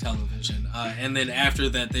quality television. And then after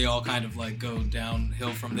that, they all kind of go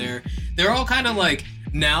downhill from there. They're all kind of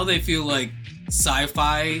now they feel like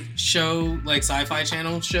sci-fi show, sci-fi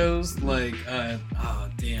channel shows,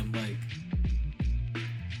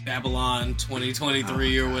 Babylon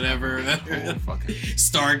 2023 or whatever.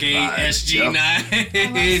 Stargate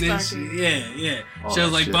SG9. Yeah.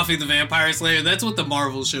 Shows like Buffy the Vampire Slayer. That's what the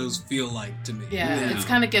Marvel shows feel like to me. Yeah, it's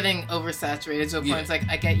kind of getting oversaturated to a point. It's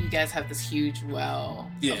I get you guys have this huge well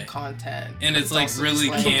of content. And it's really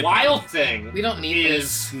campy. The wild thing we don't need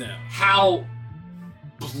is how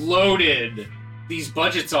bloated these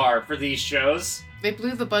budgets are for these shows. They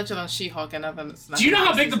blew the budget on She-Hulk and nothing. Do you know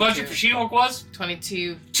how big the budget for She-Hulk was?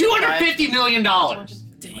 $250 million. Damn.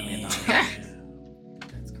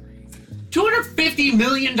 That's crazy. $250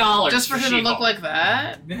 million. Just for him to look like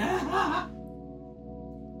that?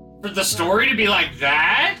 For the story to be like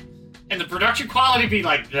that? And the production quality to be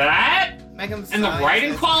like that? Megan Thee and the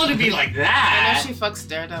writing quality to be like that? I know she fucks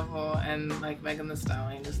Daredevil and Megan Thee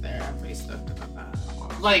Stallion is there. I'm pretty stoked about that.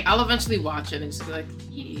 I'll eventually watch it and just be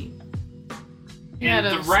yee. And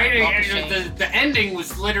the writing and the ending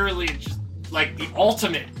was literally just the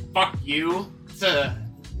ultimate fuck you to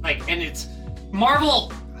and it's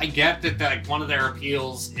Marvel. I get that one of their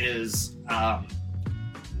appeals is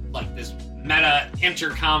this meta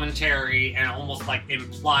intercommentary and almost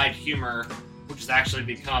implied humor, which has actually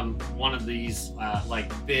become one of these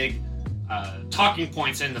big talking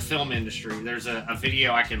points in the film industry. There's a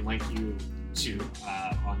video I can link you to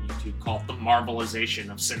on YouTube called The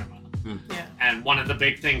Marvelization of Cinema. Yeah. And one of the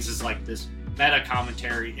big things is this meta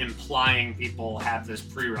commentary implying people have this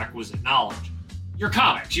prerequisite knowledge. You're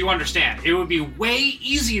comics, you understand. It would be way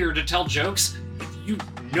easier to tell jokes if you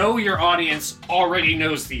know your audience already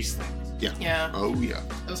knows these things. Yeah. Oh yeah.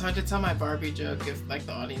 It was hard to tell my Barbie joke if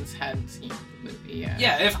the audience hadn't seen the movie yet.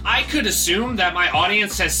 Yeah, if I could assume that my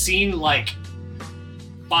audience has seen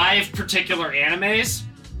 5 particular animes,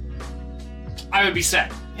 I would be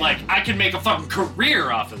set. I could make a fucking career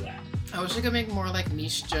off of that. I wish I could make more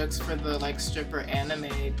niche jokes for the stripper anime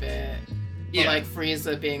bit. Yeah. But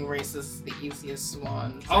Frieza being racist is the easiest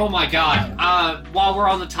one. Oh my god. While we're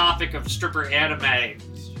on the topic of stripper anime,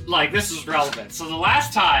 this is relevant. So the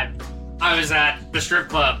last time I was at the strip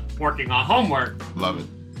club working on homework. Love it.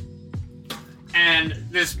 And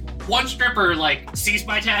this one stripper sees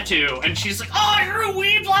my tattoo and she's like, "Oh, you're a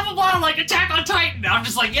weeb, blah blah blah, Attack on Titan." I'm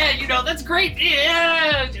just yeah, that's great,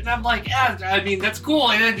 yeah. And I'm yeah, I mean that's cool.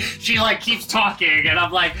 And then she keeps talking and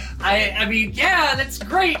I'm I mean yeah, that's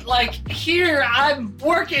great. Here I'm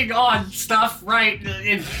working on stuff, right?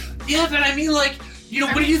 And yeah, but I mean what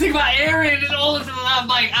do you think about Aaron and all of them? I'm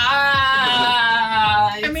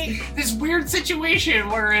I mean this weird situation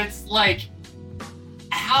where it's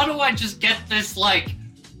how do I just get this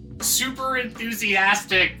super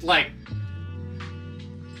enthusiastic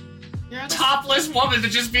topless woman to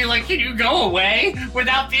just be can you go away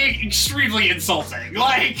without being extremely insulting?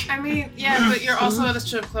 I mean, yeah, but you're also at a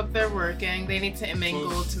strip club, they're working, they need to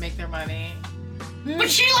mingle to make their money. But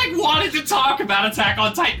she wanted to talk about Attack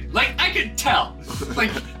on Titan. I could tell.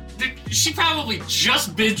 She probably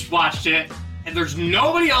just binge watched it and there's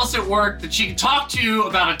nobody else at work that she can talk to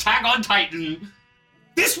about Attack on Titan.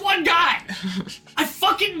 This one guy! I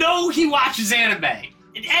fucking know he watches anime.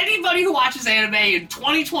 And anybody who watches anime in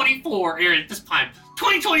 2024, or at this time,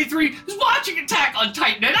 2023, is watching Attack on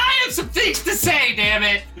Titan, and I have some things to say, damn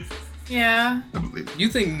it! Yeah. I believe believe it. You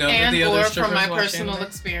think none of And the other or strippers from my watch personal anime?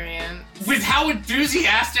 experience. With how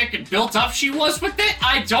enthusiastic and built up she was with it,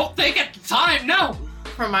 I don't think at the time, no.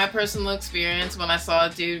 From my personal experience, when I saw a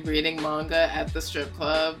dude reading manga at the strip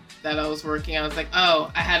club that I was working at, I was like,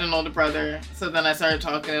 oh, I had an older brother. So then I started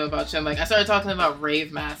talking about shit. Like, I started talking about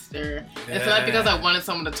Rave Master. It's not because I wanted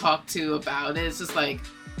someone to talk to about it. It's just like,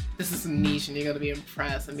 this is niche and you're going to be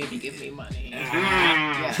impressed and maybe give me money.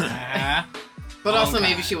 Yeah. But also,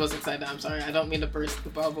 maybe she was excited. I'm sorry. I don't mean to burst the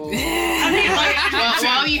bubble. I mean, like,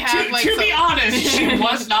 while you have, like, to be honest, she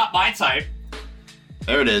was not my type.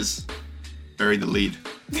 There it is. Bury the lead.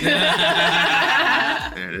 There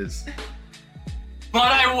it is.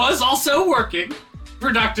 But I was also working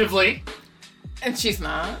productively. And she's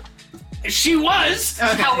not. She was.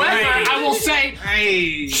 Okay. However, Right. I will say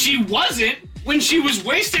she wasn't when she was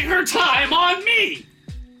wasting her time on me.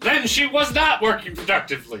 Then she was not working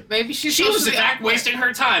productively. Maybe she's She supposed was to in be fact wasting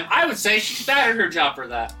her time. I would say she's bad at her job for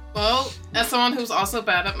that. Well, as someone who's also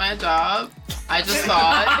bad at my job, I just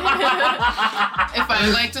thought if I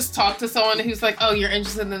like just talk to someone who's like, oh, you're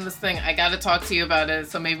interested in this thing, I gotta talk to you about it,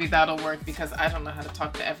 so maybe that'll work because I don't know how to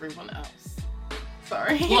talk to everyone else.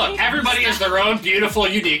 Sorry. Look, everybody is their own beautiful,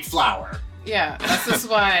 unique flower. Yeah, that's just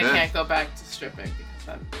why I Yeah. can't go back to stripping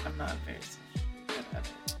because I'm not very good at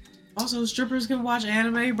it. Also, strippers can watch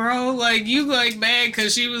anime, bro. Like, you like mad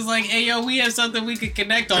because she was like, hey, yo, we have something we could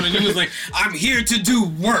connect on. And you was like, I'm here to do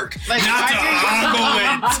work, Like, not to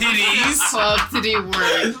ongoing titties. Club to do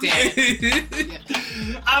work,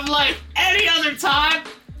 damn. I'm like, any other time,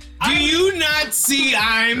 Do you not see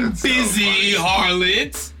I'm That's so busy, funny.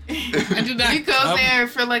 harlot? I do not. You go there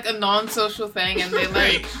for like a non-social thing and they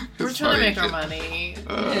like, we're It's trying to funny. make our money.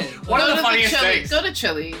 one of Go the to funniest Chili- things. Go to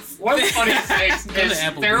Chili's. One of the funniest things Go to is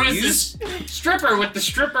Applebee's. there was this stripper with the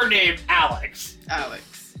stripper named Alex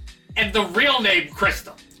Alex. and the real name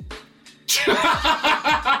Crystal. No,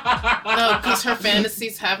 because her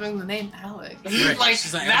fantasy's having the name Alex. Right. Like,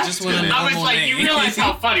 She's like, I that's just want a I was normal like, name. you realize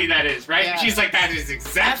how funny that is, right? Yeah. She's like, that is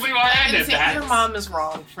exactly why I did that. Your mom is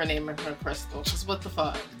wrong for naming her Crystal. Just what the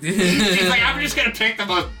fuck? She's like, I'm just gonna pick the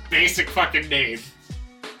most basic fucking name.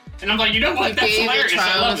 And I'm like, you know what? You That's gave your hilarious. I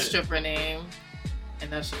child love a it. stripper name, and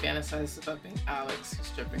now she fantasizes about being Alex, who's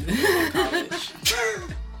stripping in college.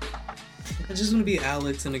 I just want to be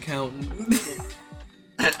Alex, an accountant.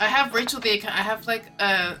 I have Rachel the account. I have like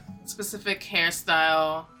a specific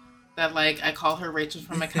hairstyle that like I call her Rachel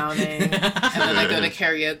from accounting, and then I go to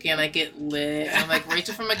karaoke and I get lit. And I'm like,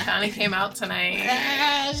 Rachel from accounting came out tonight.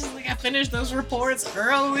 She's like, I finished those reports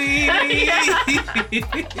early.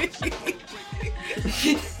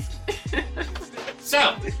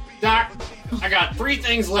 So, Doc, I got 3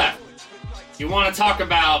 things left. You want to talk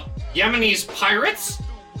about Yemeni's pirates,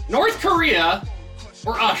 North Korea,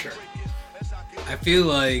 or Usher? I feel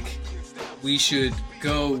like we should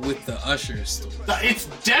go with the Usher story. It's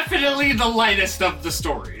definitely the lightest of the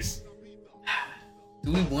stories.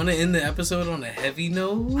 Do we want to end the episode on a heavy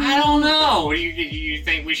note? I don't know. You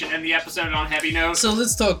think we should end the episode on heavy notes? So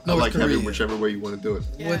let's talk I North like Korea. having whichever way you want to do it.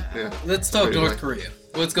 Yeah. Yeah. Let's talk Pretty North much. Korea.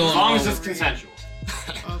 What's going As long on? as it's consensual.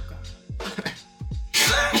 Oh god.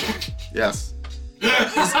 Yes.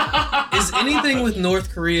 Is anything with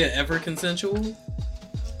North Korea ever consensual?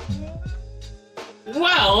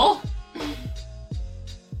 Well,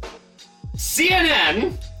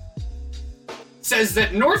 CNN says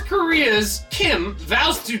that North Korea's Kim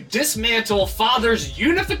vows to dismantle father's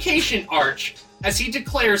unification arch as he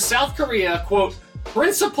declares South Korea, quote,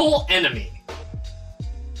 principal enemy.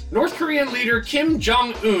 North Korean leader Kim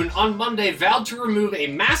Jong-un on Monday vowed to remove a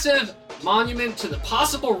massive monument to the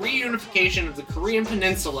possible reunification of the Korean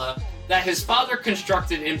peninsula that his father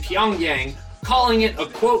constructed in Pyongyang, calling it a,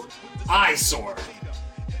 quote, eyesore.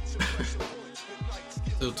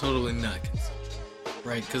 So totally not consensual,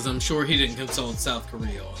 right? Because I'm sure he didn't consult South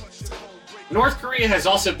Korea on this. North Korea has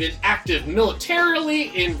also been active militarily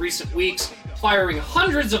in recent weeks, firing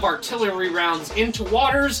hundreds of artillery rounds into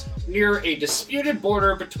waters near a disputed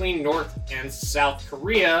border between North and South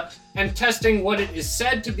Korea, and testing what it is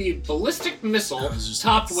said to be a ballistic missile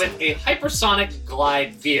topped with a hypersonic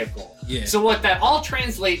glide vehicle. Yeah. So what that all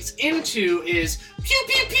translates into is pew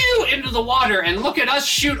pew pew into the water, and look at us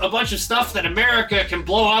shoot a bunch of stuff that America can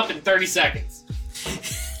blow up in 30 seconds.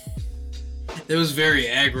 It was very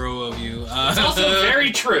aggro of you. It's also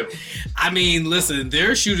very true. I mean, listen,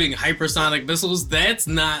 they're shooting hypersonic missiles. That's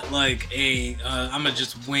not like a, I'm gonna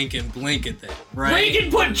just wink and blink at that, right? Reagan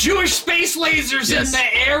put Jewish space lasers Yes. in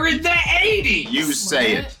the air in the 80s! You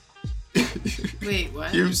say it. Wait,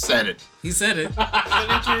 what? You said it. He said it.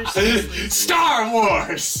 What did you say? Star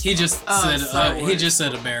Wars! He just Oh, said Star he Wars. just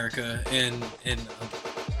said America and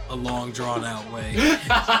a long drawn out way. Like,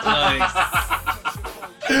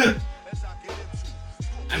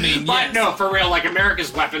 I mean, But yes. no, for real, like,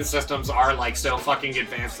 America's weapon systems are, like, so fucking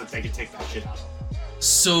advanced that they can take that shit out.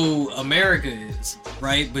 So America is,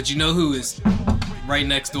 right? But you know who is right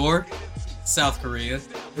next door? South Korea.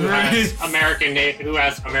 Who has American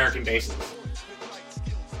bases.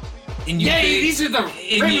 And you Yay, think- these are the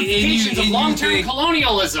ramifications of long-term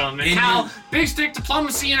colonialism and how big stick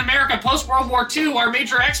diplomacy in America post-World War II, our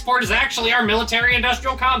major export is actually our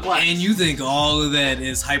military-industrial complex. And you think all of that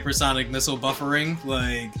is hypersonic missile buffering?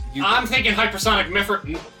 Like, I'm thinking hypersonic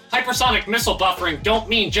missile buffering don't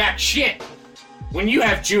mean jack shit when you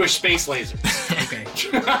have Jewish space lasers. Okay.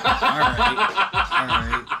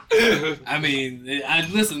 Alright. I mean,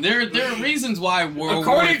 listen, there are reasons why World War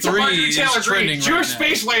According to III Marjorie is Taylor trending Greene, right Jewish now.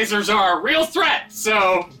 space lasers are a real threat,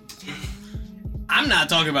 so... I'm not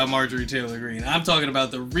talking about Marjorie Taylor Greene. I'm talking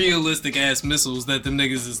about the realistic ass missiles that them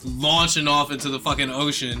niggas is launching off into the fucking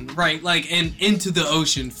ocean, right? Like, and into the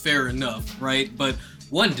ocean, fair enough, right? But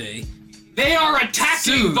one day... They are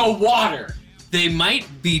attacking Soon. the water! They might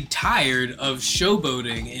be tired of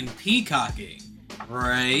showboating and peacocking,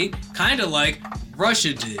 right? Kind of like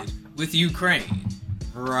Russia did with Ukraine,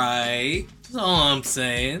 right? That's all I'm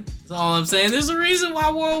saying. There's a reason why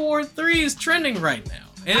World War III is trending right now.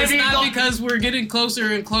 And it's not because we're getting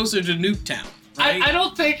closer and closer to Nuketown, right? I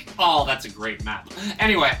don't think... Oh, that's a great map.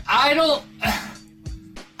 Anyway, I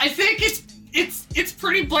think it's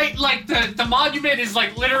pretty blatant. Like, the monument is,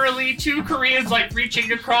 like, literally two Koreans, like,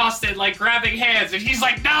 reaching across and, like, grabbing hands. And he's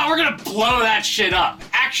like, no, we're gonna blow that shit up.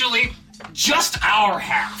 Actually, just our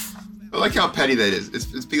half. I like how petty that is. It's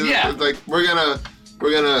because Yeah. like we're gonna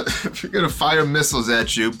fire missiles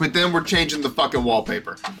at you, but then we're changing the fucking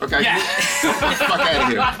wallpaper. Okay? Yeah. Get the fuck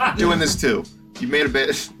out of here. Doing this too. You made a bit.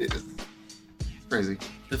 It's crazy.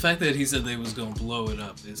 The fact that he said they was gonna blow it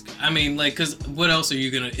up is, I mean, like, cause what else are you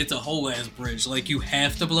gonna? It's a whole ass bridge. Like, you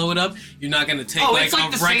have to blow it up. You're not gonna take It's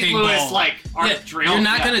like a the wrecking St. Louis, ball. like, art drill. You're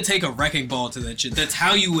not Yeah. gonna take a wrecking ball to that shit. That's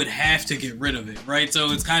how you would have to get rid of it, right?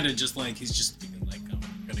 So it's kind of just like he's just being like, I'm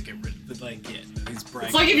gonna get rid of it. Like, yeah, he's bragging.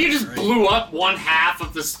 It's like if you just right? blew up one half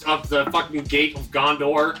of the fucking gate of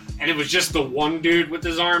Gondor, and it was just the one dude with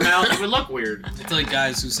his arm out. It would look weird. It's like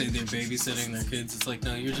guys who say they're babysitting their kids. It's like,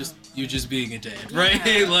 no, you're just being a dad,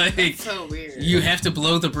 right? Like, That's so weird. you have to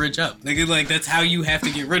blow the bridge up, nigga. Like, that's how you have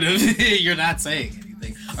to get rid of it. You're not saying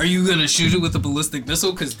anything. Are you gonna shoot it with a ballistic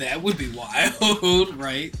missile? Because that would be wild,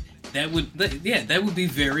 right? That would be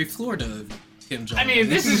very Florida of Kim Jong. I mean,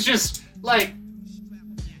 this is just like,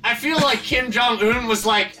 I feel like Kim Jong Un was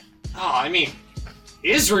like, oh, I mean,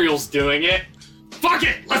 Israel's doing it. Fuck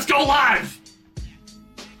it, let's go live.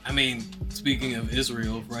 I mean, speaking of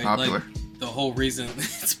Israel, right? Popular. Like, the whole reason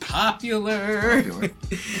it's popular.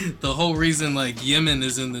 The whole reason, like, Yemen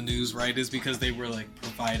is in the news, right, is because they were, like,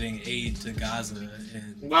 providing aid to Gaza.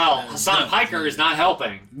 And, Well, Hassan Piker is not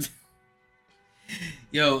helping.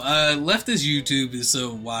 Yo, leftist YouTube is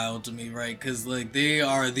so wild to me, right? Because, like, they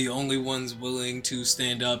are the only ones willing to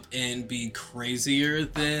stand up and be crazier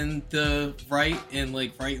than the right and,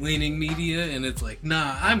 like, right-leaning media. And it's like,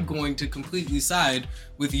 nah, I'm going to completely side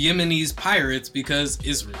with Yemenis pirates because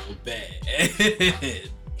Israel bad.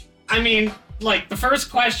 I mean, like, the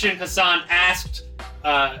first question Hassan asked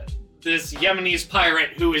this Yemenis pirate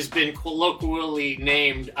who has been colloquially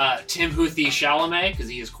named Tim Houthi Chalamet, because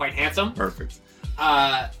he is quite handsome. Perfect.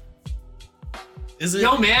 Is it?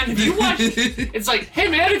 Yo, man, have you watched... It's like, hey,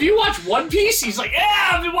 man, have you watched One Piece? He's like, yeah,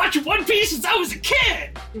 I've been watching One Piece since I was a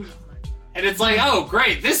kid. And it's like, oh,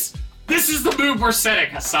 great, this is the mood we're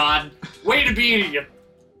setting, Hassan. Way to be a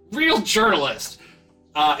real journalist.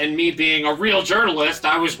 And me being a real journalist,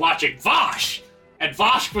 I was watching Vosh. And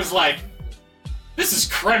Vosh was like, this is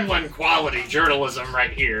Kremlin quality journalism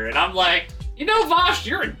right here. And I'm like, you know, Vosh,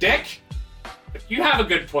 you're a dick. But you have a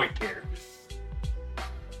good point here.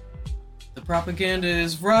 The propaganda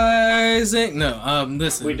is rising. No,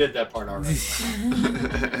 listen. We did that part already.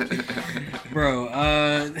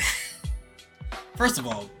 Bro, first of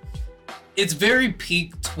all, it's very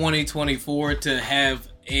peak 2024 to have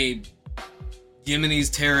a Yemenis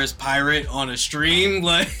terrorist pirate on a stream.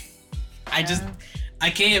 Like, I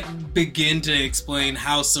can't begin to explain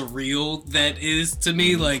how surreal that is to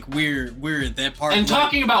me. Like, we're at that part. And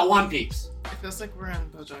talking about One Piece. It feels like we're on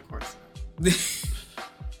BoJack Horseman.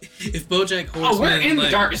 If BoJack Horseman, We're in like,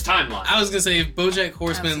 the darkest timeline. I was gonna say, if BoJack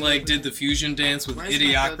Horseman like Absolutely. did the fusion dance with Where's my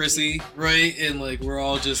Idiocracy, right, and like we're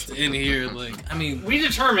all just in here, like, I mean, We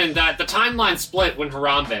determined that the timeline split when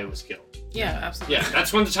Harambe was killed. Yeah, absolutely. Yeah,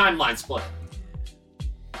 that's when the timeline split.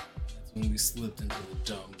 that's when we slipped into the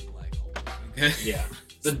dumb black hole. Okay? Yeah.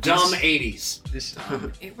 The dumb 80s.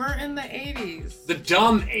 We're in the 80s. The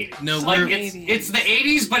dumb 80s. No, like we're- it's the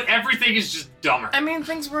 80s, but everything is just dumber. I mean,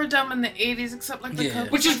 things were dumb in the 80s, except like the Yeah.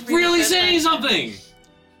 Coke Which is company really did saying that. something.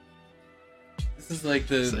 This is like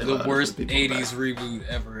Say a the lot of worst people 80s reboot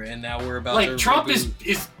ever, and now we're about to Like Trump reboot,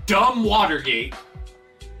 is dumb Watergate.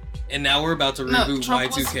 and now we're about to No, reboot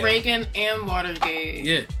Trump Y2K. was Reagan and Watergate.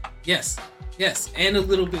 Yeah. Yes, and a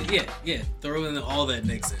little bit. Yeah. Throw in all that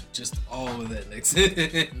Nixon, just all of that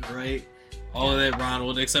Nixon, right? All of that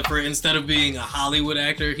Ronald, except for instead of being a Hollywood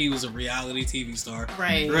actor, he was a reality TV star.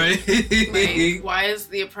 Right. Right. Like, why is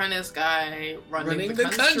the Apprentice guy running the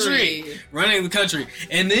country? Running the country.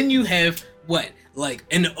 And then you have what? Like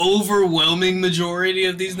an overwhelming majority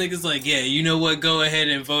of these niggas like, yeah, you know what? Go ahead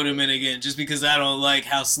and vote him in again just because I don't like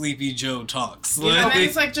how Sleepy Joe talks. You know, and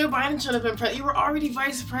it's like Joe Biden should have been president. You were already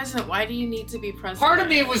vice president. Why do you need to be president? Part of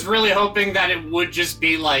me was really hoping that it would just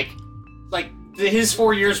be like his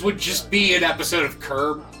 4 years would just be an episode of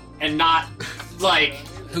Curb and not like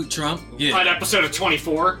Who, Trump? Yeah. an episode of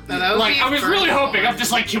 24. No, that would Like be I was really further. hoping. I'm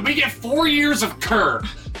just like, can we get 4 years of Curb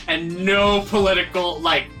and no political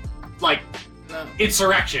like No.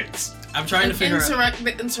 insurrections? I'm trying to figure out.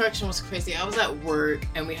 The insurrection was crazy. I was at work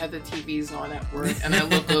and we had the TVs on at work, and I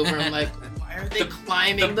look over and I'm like, why are they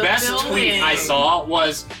climbing The the best building? tweet I saw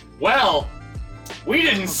was, well, we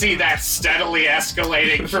didn't see that steadily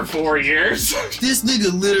escalating for 4 years. This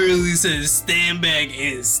nigga literally says stand back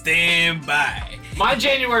and stand by. My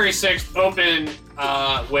January 6th opened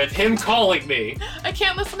with him calling me I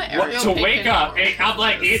can't listen to Ariel to Pink wake up. anymore.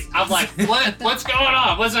 And I'm like, what's going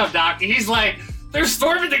on? What's up, Doc? He's like, they're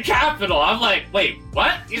storming the Capitol. I'm like, wait,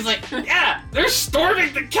 what? He's like, yeah, they're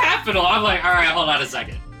storming the Capitol. I'm like, all right, hold on a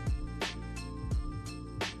second.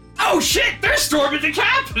 Oh shit, they're storming the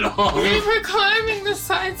Capitol. We were climbing the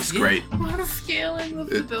sides. It's great. What a scaling of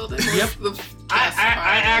the building. Yep.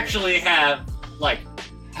 I actually have like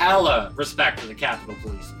hella respect for the Capitol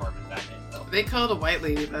Police Department that day. Though. They killed a white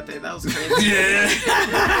lady that day. That was crazy.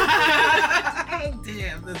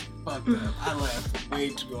 Damn, that's fucked up. I laughed way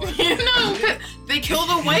too hard. You know, they killed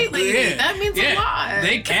a white lady. Yeah. That means a lot.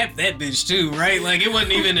 They capped that bitch too, right? Like it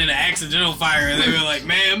wasn't even an accidental fire. They were like,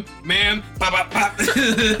 ma'am, pop, pop, pop.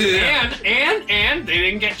 And they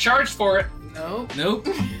didn't get charged for it. Nope. Nope.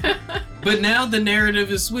 But now the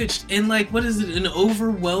narrative is switched, and like, what is it? An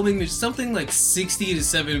overwhelming, something like 60 to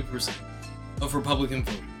 70% of Republican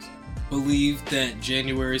voters believe that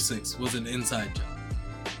January 6th was an inside job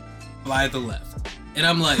by the left. And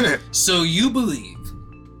I'm like, so you believe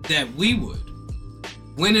that we would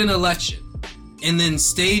win an election and then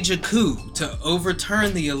stage a coup to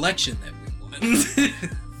overturn the election that we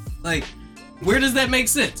won? Like, where does that make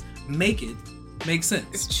sense? Make it make sense,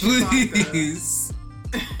 It's Chewbacca. please.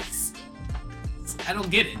 I don't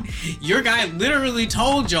get it. Your guy literally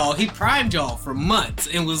told y'all, he primed y'all for months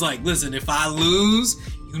and was like, listen, if I lose,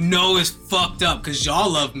 you know it's fucked up because y'all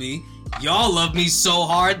love me. Y'all love me so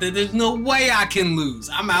hard that there's no way I can lose.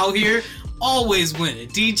 I'm out here always winning.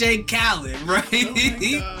 DJ Khaled,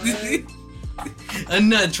 right? Oh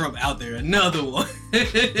Another Trump out there, another one.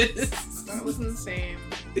 That was insane.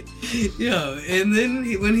 Yo, and then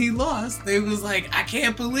when he lost, they was like, I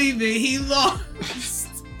can't believe it, he lost.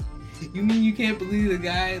 You mean you can't believe the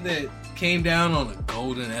guy that came down on a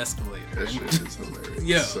golden escalator? That shit is hilarious.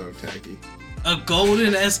 Yo. So tacky. A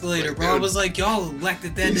golden escalator, Like, bro. I dude, was like, y'all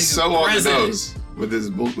elected that He's nigga so on the president. nose with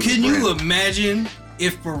his with Can his you brand. imagine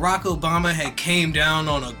if Barack Obama had came down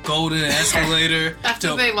on a golden escalator After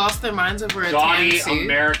to, they lost their minds over a Gaudy tan suit.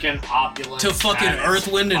 American opulence. to fucking at its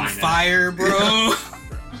Earth, Wind, and finest. fire, bro?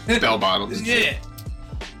 Bell bottoms? Yeah.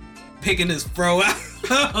 Picking his fro out.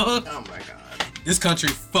 Oh my god. This country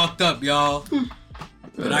fucked up, y'all.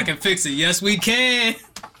 But I can fix it. Yes, we can.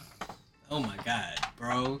 Oh my god,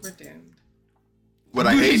 bro. We're doomed. What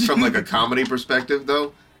I hate from like a comedy perspective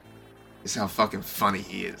though is how fucking funny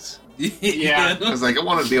he is. Yeah. I was like, I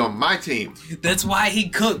want to be on my team. That's why he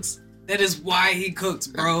cooks. That is why he cooks,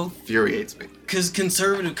 bro. Infuriates me. Because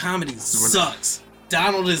conservative comedy sucks.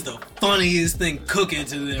 Donald is the funniest thing cooking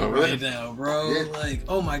to them Oh, really? right now, bro. Yeah. Like,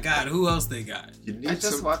 oh my god, who else they got? You need I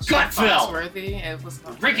just some. watched Gutfeld. Foxworthy and it was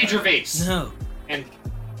not Ricky good. Gervais No. and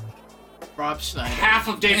Rob Schneider. half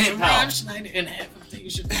of Dave And Rob Chappelle. Schneider and half of Dave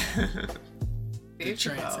Chappelle. Dave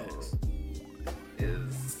train Chappelle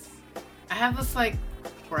is. I have this like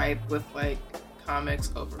gripe with like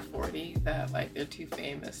comics over 40 that like they're too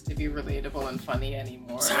famous to be relatable and funny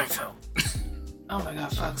anymore. Seinfeld. Oh my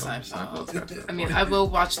god, fuck Seinfeld's got Seinfeld. that I mean, I will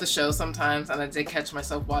watch the show sometimes, and I did catch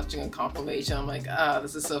myself watching a compilation. I'm like,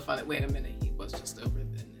 this is so funny. Wait a minute, he was just over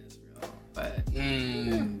in Israel.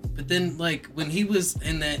 But But then, like, when he was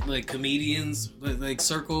in that, like, comedians, like,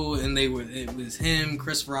 circle, and it was him,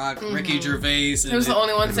 Chris Rock, Ricky Gervais. he was the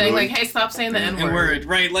only one saying, like, hey, stop saying the N-word.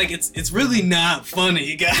 Right? Like, it's really not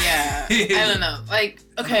funny, guys. Yeah, I don't know. Like,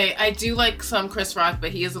 okay, I do like some Chris Rock,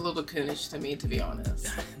 but he is a little coonish to me, to be honest.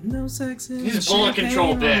 No sex in His bullet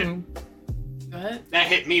control bit. What? That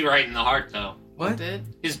hit me right in the heart, though. What did?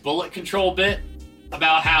 His bullet control bit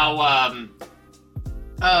about how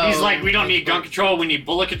he's like, we don't need gun control, we need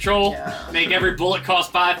bullet control. Yeah. Make every bullet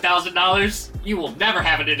cost $5,000. You will never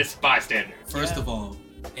have an innocent bystander. First of all,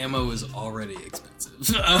 ammo is already expensive.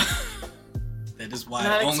 That is why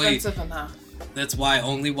Not expensive enough. That's why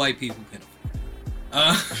only white people can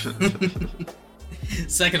afford it.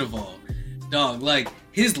 Second of all, dog, like,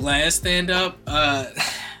 his last stand-up, that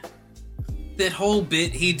whole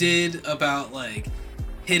bit he did about, like,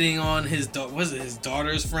 hitting on his his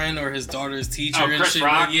daughter's friend or his daughter's teacher and Chris shit.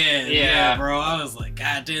 Rock? Like, yeah, bro. I was like,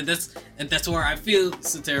 God damn, that's where I feel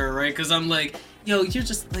Satara, right? Because I'm like, yo, you're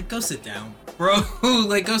just like, go sit down, bro.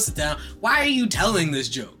 Like, go sit down. Why are you telling this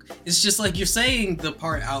joke? It's just like you're saying the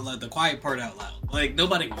part out loud, the quiet part out loud. Like,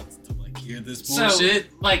 nobody wants to like hear this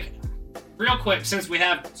bullshit. So, like, real quick, since we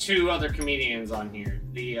have two other comedians on here,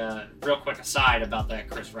 the real quick aside about that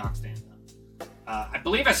Chris Rock stand-up. I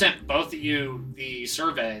believe I sent both of you the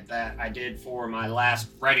survey that I did for my last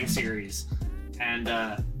writing series, and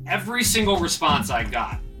every single response I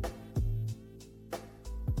got,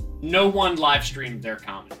 no one live streamed their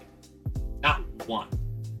comedy. Not one.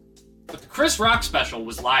 But the Chris Rock special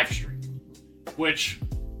was live streamed, which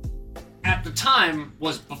at the time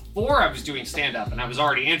was before I was doing stand-up, and I was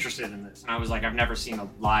already interested in this, and I was like, I've never seen a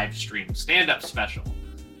live stream stand-up special.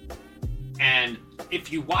 And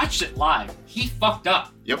if you watched it live, he fucked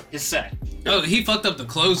up his set. Oh, he fucked up the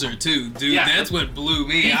closer too, dude. Yeah. That's what blew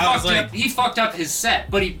me. He fucked up his set,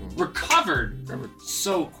 but he recovered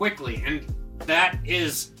so quickly. And that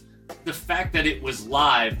is the fact that it was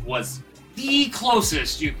live was the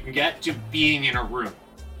closest you can get to being in a room.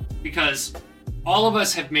 Because all of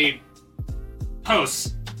us have made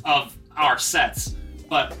posts of our sets,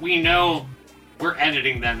 but we know we're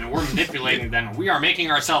editing them and we're manipulating them and we are making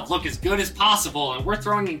ourselves look as good as possible and we're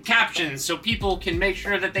throwing in captions so people can make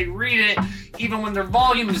sure that they read it even when their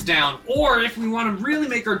volume is down. Or if we want to really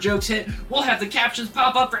make our jokes hit, we'll have the captions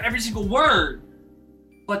pop up for every single word.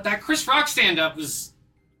 But that Chris Rock stand-up was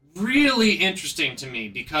really interesting to me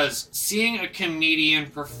because seeing a comedian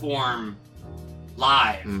perform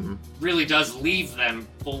live really does leave them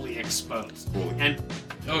fully exposed. And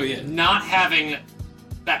not having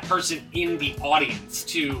that person in the audience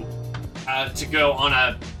to go on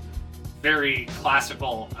a very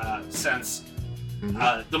classical sense.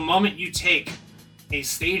 The moment you take a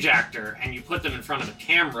stage actor and you put them in front of a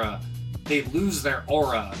camera, they lose their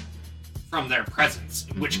aura from their presence,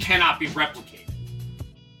 which cannot be replicated.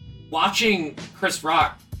 Watching Chris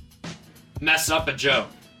Rock mess up a joke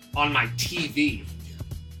on my TV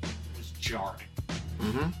was jarring.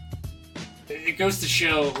 It goes to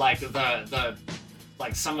show like the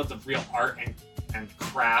like some of the real art and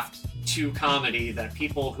craft to comedy that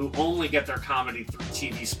people who only get their comedy through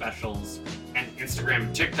TV specials and Instagram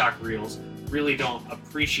and TikTok reels really don't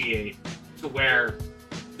appreciate, to where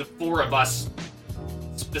the four of us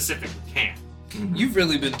specifically can. You've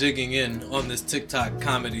really been digging in on this TikTok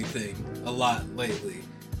comedy thing a lot lately.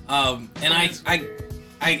 And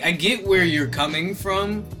I get where you're coming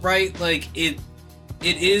from, right? Like it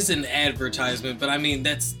is an advertisement, but I mean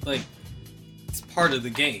that's like it's part of the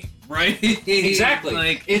game, right? Exactly.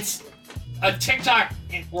 Like it's a TikTok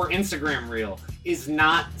or Instagram reel is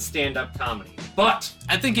not stand-up comedy, but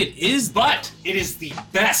I think it is. But it is the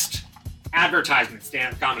best advertisement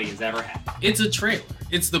stand-up comedy has ever had. It's a trailer.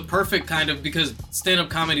 It's the perfect kind of, because stand-up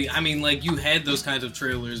comedy, I mean, like, you had those kinds of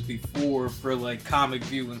trailers before for, like, Comic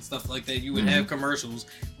View and stuff like that. You would have commercials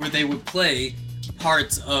where they would play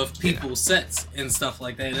parts of people's sets and stuff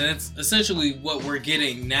like that. And that's essentially what we're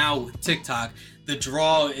getting now with TikTok. The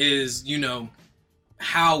draw is, you know,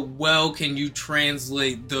 how well can you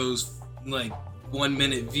translate those, like,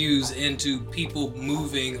 1-minute views into people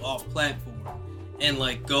moving off platform and,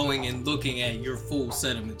 like, going and looking at your full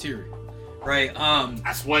set of material. Right.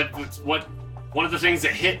 That's what one of the things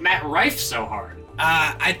that hit Matt Rife so hard.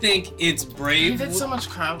 I think it's brave. He did so much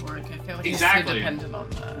crowd work. I feel like Exactly. he's so dependent on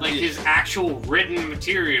that. Like his actual written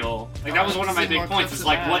material. Like that was one of my big points. Is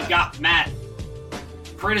like what got Matt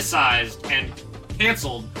criticized and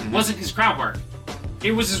canceled wasn't his crowd work.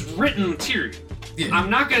 It was his written material. Yeah. I'm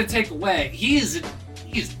not gonna take away. He is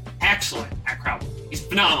excellent at crowd work. He's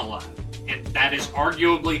phenomenal at it. And that is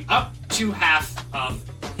arguably up to half of.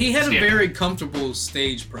 He had a very comfortable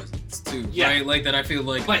stage presence. moments too, Yeah. right? Like that I feel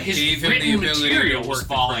like But his gave him the written ability material to was work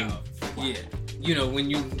falling. the crowd. Yeah. You know, when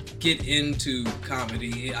you get into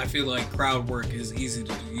comedy, I feel like crowd work is easy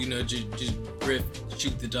to do. You know, just riff,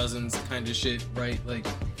 shoot the dozens kind of shit, right? Like,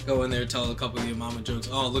 go in there, tell a couple of your mama jokes.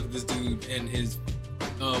 Oh, look at this dude and his,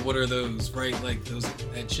 what are those, right? Like,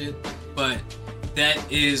 that shit. But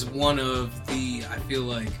that is one of the, I feel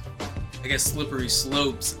like, I guess, slippery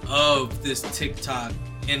slopes of this TikTok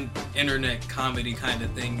and internet comedy kind of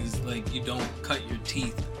thing is, like, you don't cut your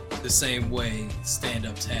teeth the same way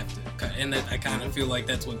stand-ups have to. And that I kind of feel like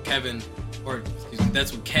that's what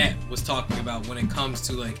that's what Kat was talking about when it comes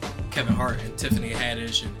to like Kevin Hart and Tiffany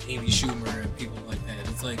Haddish and Amy Schumer and people like that.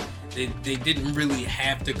 It's like they didn't really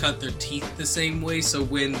have to cut their teeth the same way, so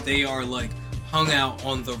when they are like hung out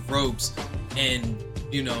on the ropes and,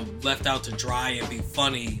 you know, left out to dry and be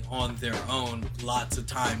funny on their own, lots of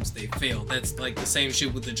times they fail. That's like the same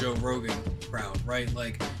shit with the Joe Rogan crowd, right?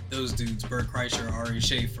 Like those dudes, Bert Kreischer, Ari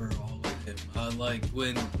Schaefer, all of them. Like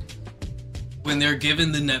when they're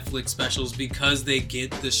given the Netflix specials, because they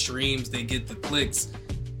get the streams, they get the clicks,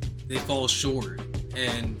 they fall short.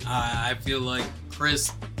 And I feel like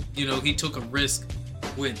Chris, you know, he took a risk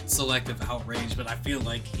with Selective Outrage, but I feel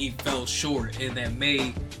like he fell short, and that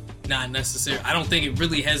may not necessarily, I don't think it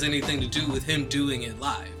really has anything to do with him doing it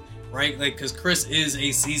live, right? Like, because Chris is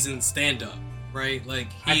a seasoned stand-up, right?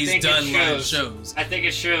 Like, he's done live shows. I think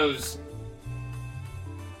it shows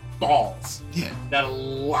balls. Yeah. That a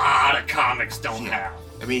lot of comics don't have.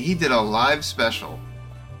 I mean, he did a live special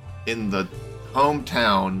in the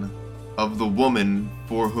hometown of the woman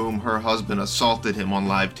for whom her husband assaulted him on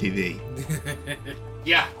live TV.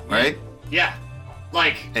 Yeah. Right? Yeah.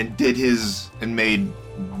 Like. And made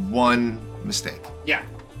one mistake. Yeah.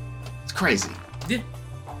 It's crazy. Yeah.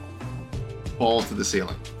 Balls to the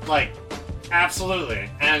ceiling. Like, absolutely.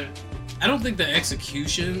 And I don't think the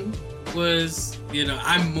execution was, you know,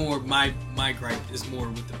 I'm more, my gripe is more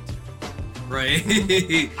with the material,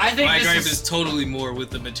 right? I think my gripe is totally more with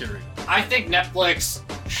the material. I think Netflix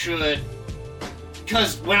should,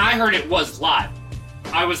 because when I heard it was live,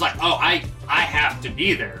 I was like, oh, I have to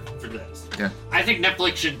be there for this. Yeah. I think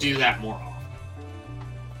Netflix should do that more often.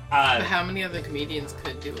 But how many other comedians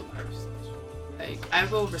could do a live special? Like, I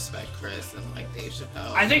will respect Chris and like Dave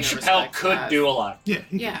Chappelle. I think Chappelle could do a lot. Yeah.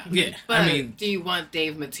 Yeah. Yeah. But I mean, do you want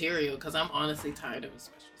Dave material? Because I'm honestly tired of his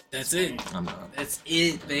specials. that's it. I'm not. That's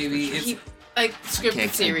it, baby. It's Like scripted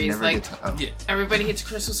series, like yeah. Everybody Hates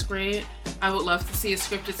Chris was great. I would love to see a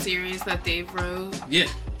scripted series that Dave wrote. Yeah.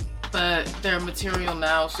 But their material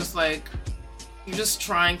now is just like, you're just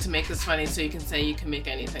trying to make this funny so you can say you can make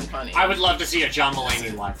anything funny. I would love to see a John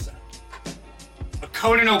Mulaney live set. A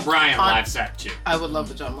Conan O'Brien live set too. I would love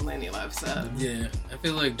a John Mulaney live set. Yeah. I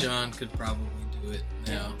feel like John could probably do it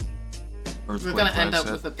now. We're gonna end up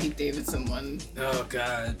with a Pete Davidson one. Oh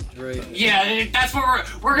God, right. Yeah, that's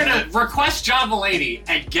what we're gonna request John Mulaney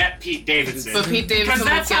and get Pete Davidson. But Pete Davidson will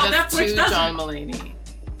that's get how us Netflix to does John it. Mulaney.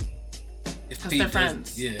 If Because they're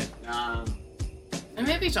friends. Yeah. And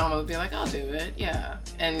maybe John would be like, I'll do it, yeah.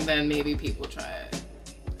 And then maybe Pete will try it.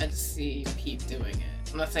 I just see Pete doing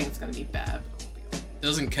it. I'm not saying it's gonna be bad, but it'll be okay.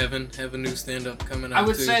 Doesn't Kevin have a new stand-up coming out? I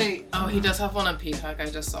would too? say. Oh, he does have one on Peacock. I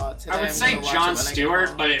just saw it today. I would I'm say gonna watch Jon it when I get Stewart,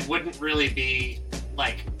 home. but it wouldn't really be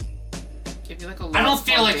like. It'd be like a I don't Love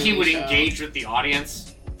feel like he Daily would show. engage with the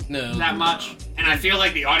audience no that much, and I feel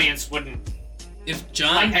like the audience wouldn't If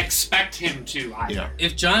John, expect him to either. Yeah.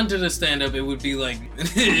 if John did a stand-up, it would be like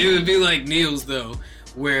it would be like Neil's though,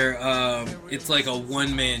 where it's like a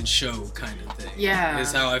one-man show kind of thing. Yeah.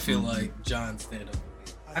 Is how I feel like John's stand-up.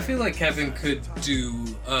 I feel like Kevin could do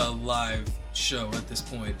a live show at this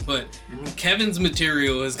point, but Kevin's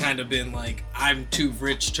material has kind of been like, I'm too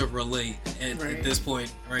rich to relate at this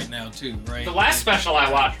point right now too, right? The last special I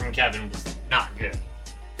watched from Kevin was not good.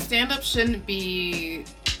 Stand-up shouldn't be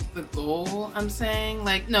the goal, I'm saying.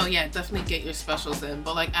 Like, no, yeah, definitely get your specials in,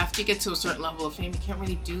 but like after you get to a certain level of fame, you can't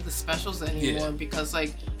really do the specials anymore because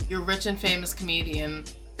like you're a rich and famous comedian.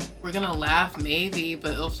 We're gonna laugh maybe,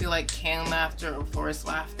 but it'll feel like canned laughter or forced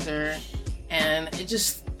laughter, and it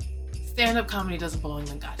just, stand-up comedy doesn't belong in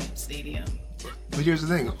the goddamn stadium. But here's the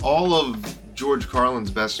thing. All of George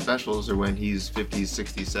Carlin's best specials are when he's 50s,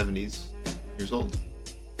 60s, 70s years old.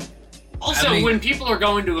 Also, I mean- when people are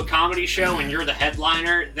going to a comedy show and you're the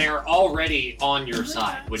headliner, they're already on your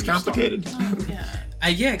side. When It's you start. complicated. Yeah.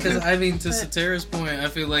 Yeah, because I mean, to But- Satara's point, I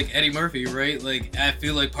feel like Eddie Murphy, right? Like, I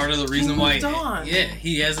feel like part of the reason why, moved on.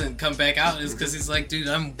 he hasn't come back out is because he's like, dude,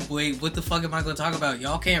 what the fuck am I gonna talk about?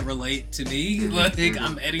 Y'all can't relate to me. Like,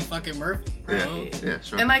 I'm Eddie fucking Murphy, bro. Right. Yeah,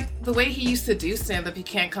 sure. And like the way he used to do stand-up, he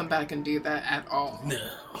can't come back and do that at all. No.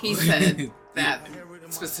 He said that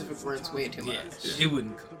specific words way too much. Yeah, it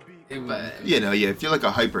wouldn't. But if you're like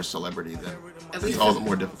a hyper celebrity, then at it's least all the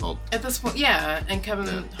more difficult. at this point, and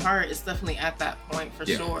Kevin Hart is definitely at that point for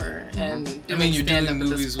sure. And I mean, you're doing stand-up at this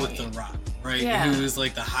movies with point. The Rock, right? Yeah. Who is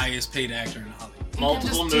like the highest paid actor in Hollywood.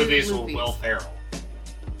 Multiple just do movies with movies. Will Ferrell.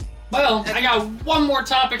 Well, I got one more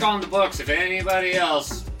topic on the books if anybody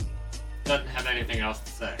else doesn't have anything else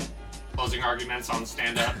to say. Closing arguments on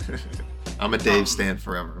stand-up. I'm a Dave stan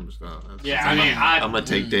forever. I'm just gonna. Yeah, I mean, I'm gonna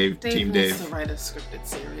take Dave, Team needs Dave. to write a scripted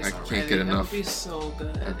series I can't already. get That enough. would be so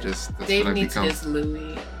good. That's Dave what I needs become. his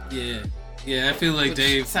Louis. Yeah, I feel like Which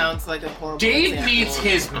Dave. sounds like a horrible Dave example. needs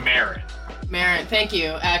his Marin. Marin, thank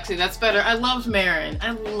you. Actually, that's better. I loved Marin.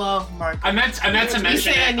 I love Mark. I meant to You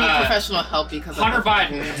mention say I it. need professional help because Hunter of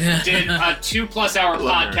Biden did a 2+ hour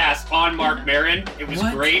love podcast on Mark Maron. It was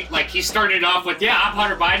What? great. Like, he started off with, "Yeah, I'm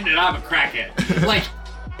Hunter Biden and I'm a crackhead." Like,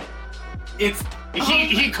 it's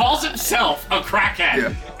he calls himself a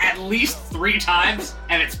crackhead at least 3 times,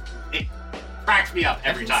 and it cracks me up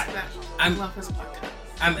every time. I love his podcast.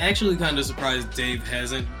 I'm actually kind of surprised Dave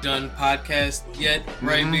hasn't done podcast yet,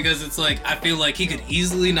 right? Because it's like I feel like he could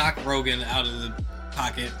easily knock Rogan out of the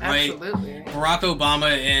pocket, right? Absolutely. Barack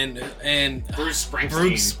Obama and Bruce Springsteen.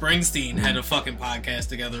 Bruce Springsteen had a fucking podcast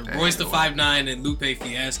together. Royce the 5'9" and Lupe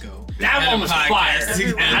Fiasco. That had a one was podcast fire.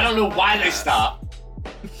 together. And I don't know why they stopped.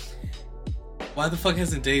 Why the fuck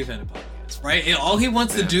hasn't Dave had a podcast? Right? And all he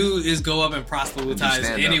wants to do is go up and proselytize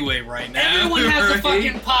stand up. anyway right now. Everyone has a right?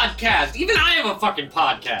 fucking podcast. Even I have a fucking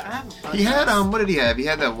podcast. I have a podcast. He had what did he have? He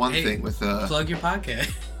had that one Hey, thing with Plug your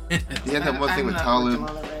podcast. he had that one thing with I'm not working Talib.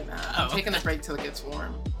 on it right now. I'm Oh. taking a break till it gets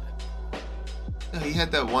warm. No, he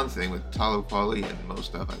had that one thing with Talib Kweli and most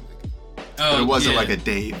stuff, I think. Oh, But it wasn't yeah. like a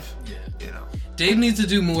Dave, Yeah. you know. Dave needs to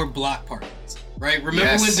do more block parties. Right? Remember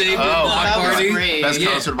Yes. when Dave did Oh, block that was party? great. Best Yeah.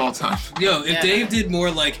 concert of all time. Yo, if Yeah. Dave did more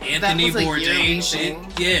like Anthony was a yearly Bourdain shit, thing.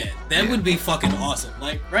 yeah, that would be fucking awesome.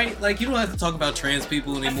 Like, right? Like, you don't have to talk about trans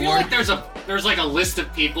people I anymore. feel like there's like a list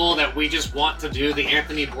of people that we just want to do the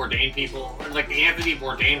Anthony Bourdain people, like the Anthony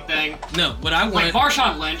Bourdain thing. No, but I Like want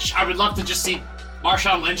Marshawn Lynch, I would love to just see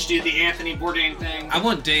Marshawn Lynch do the Anthony Bourdain thing. I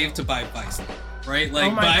want Dave to buy Viceland, right?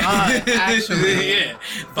 Like, Oh my buy, God, actually. yeah,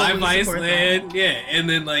 buy Fully support Viceland, yeah, and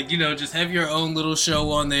then like just have your own little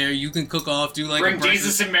show on there. You can cook off, do like Bring a breakfast.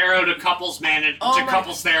 Jesus and Mero to couples Oh my-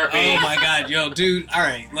 couples therapy. Oh my god, yo, dude! All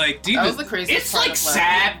right, like, do you That was the craziest It's part like of last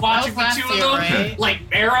sad year. watching That the was two of last them, year, right? like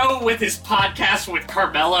Mero with his podcast with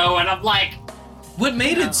Carmelo, and I'm like, What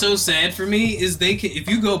made it so sad for me is if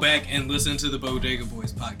you go back and listen to the Bodega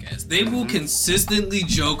Boys podcast, they will consistently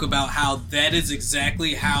joke about how that is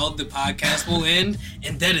exactly how the podcast will end,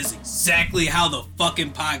 and that is exactly how the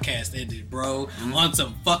fucking podcast ended, bro. On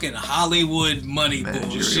some fucking Hollywood money Managerial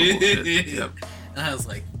bullshit. bullshit. Yep. And I was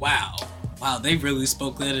like, wow. Wow, they really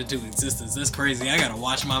spoke that into existence. That's crazy. I gotta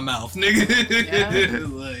watch my mouth, nigga. Yeah.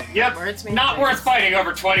 Like, yep, Words mean not things. worth fighting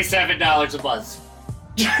over $27 a buzz.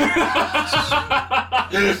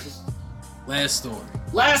 last story.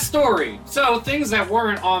 Last story. So, things that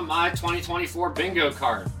weren't on my 2024 bingo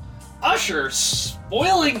card. Usher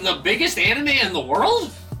spoiling the biggest anime in the world?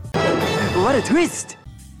 What a twist!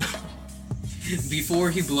 Before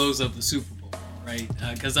he blows up the Super Bowl, right?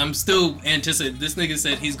 Because I'm still anticipating. This nigga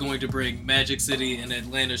said he's going to bring Magic City and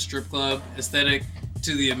Atlanta strip club aesthetic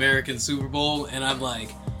to the American Super Bowl, and I'm like,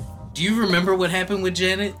 do you remember what happened with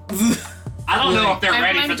Janet? I don't know if they're I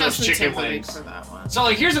ready blame for those Justin chicken Timberlake wings. for that one. So,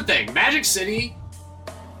 like, here's the thing. Magic City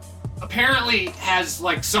apparently has,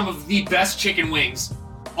 like, some of the best chicken wings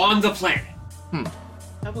on the planet.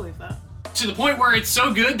 I believe that. To the point where it's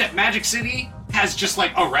so good that Magic City has just,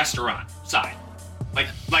 like, a restaurant side. Like,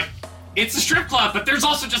 it's a strip club, but there's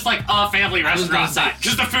also just, like, a family was gonna restaurant say- side.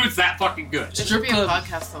 Just the food's that fucking good. There should Strip be a club.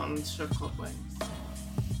 podcast on strip club wings.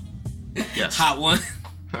 Yes. Hot one.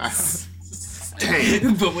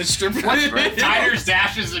 Dang. But with stripper. right. Diners,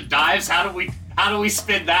 dashes, and dives. How do we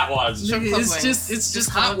spin that one? Strip club It's wings. just Just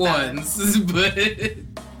hot call it that. ones, but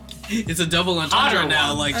it's a double entendre Hotter now,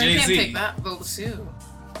 one. like Oh, you can't Jay-Z. take that though too.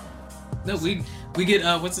 No, we get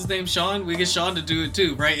what's his name, Sean. We get Sean to do it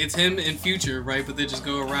too, right? It's him and Future, right? But they just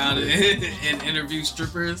go around and interview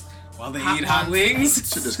strippers while they Hot eat hot ones.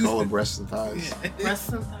 wings. Should just call them breasts and thighs. Breasts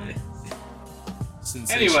and thighs.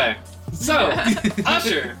 Sensation. Anyway, so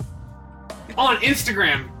Usher on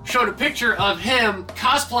Instagram showed a picture of him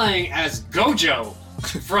cosplaying as Gojo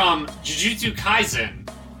from Jujutsu Kaisen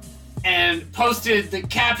and posted the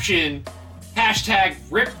caption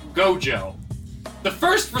 #RipGojo. The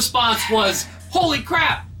first response was, "Holy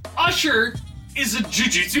crap, Usher is a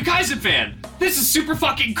Jujutsu Kaisen fan. This is super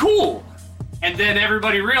fucking cool." And then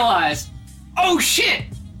everybody realized, oh shit,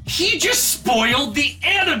 he just spoiled the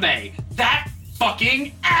anime. That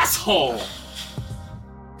fucking asshole.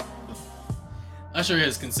 Usher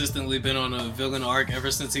has consistently been on a villain arc ever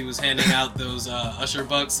since he was handing out those Usher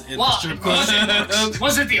bucks in the strip club.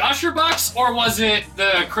 Was it the Usher bucks or was it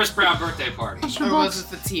the Chris Brown birthday party? Or was it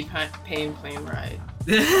the T-Pain plane ride?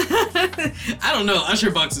 I don't know. Usher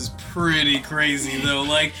bucks is pretty crazy though.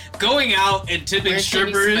 Like going out and tipping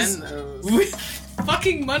strippers with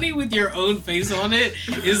fucking money with your own face on it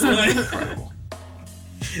is like incredible.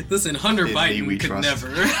 Listen, Hunter Biden could never.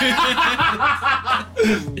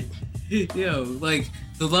 Yo, like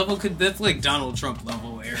the level that's like Donald Trump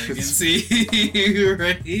level arrogancy,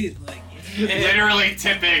 right? Like literally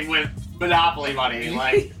tipping with Monopoly money,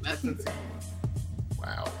 like that's insane.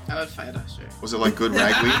 Wow. I would fight Usher. Was it like good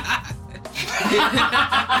ragweed? You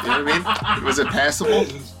know what I mean? Was it passable?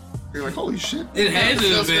 You're like, holy shit. It had to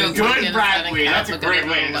have been good ragweed. That's a great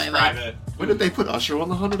way to describe it. When did they put Usher on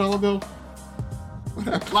the $100 bill?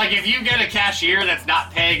 Like if you get a cashier that's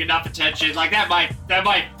not paying enough attention, like that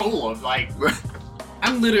might fool him. Like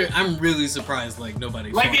I'm really surprised like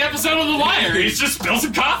nobody. Like the episode of The Wire, he just spilled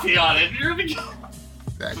some coffee on it.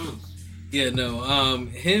 Exactly. Yeah, no.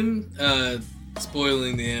 Him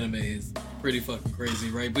spoiling the anime is pretty fucking crazy,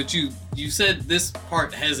 right? But you said this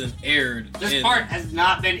part hasn't aired. This part has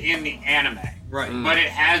not been in the anime, right? But it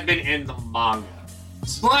has been in the manga.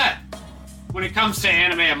 But when it comes to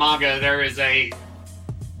anime and manga, there is a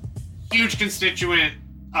huge constituent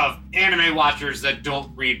of anime watchers that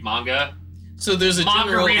don't read manga. So there's a manga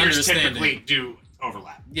general readers understanding. typically do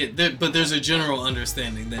overlap. Yeah, but there's a general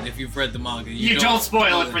understanding that if you've read the manga, you don't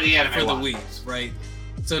spoil it for the anime for the watchers. weebs, right?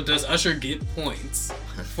 So does Usher get points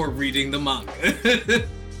for reading the manga?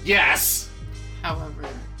 Yes. However,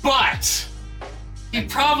 but he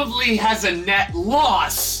probably has a net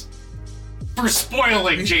loss for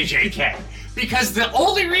spoiling JJK. Because the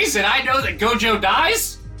only reason I know that Gojo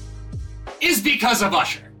dies is because of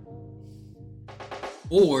Usher.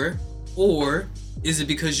 Or is it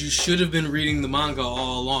because you should have been reading the manga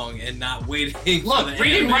all along and not waiting? Look, for the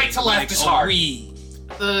reading anime right to left like is a hard. weeb?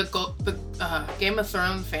 The Game of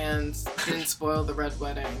Thrones fans didn't spoil the Red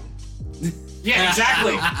Wedding. Yeah,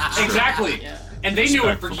 exactly. Exactly. Yeah. And they knew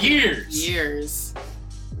it for years. Years.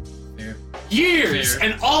 Fair.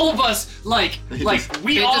 And all of us, like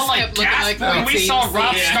we They all just like kept looking gasped like when we Nazis. saw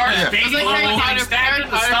Rob Yeah. start Yeah. baby It's like Harry getting Potter- stabbed in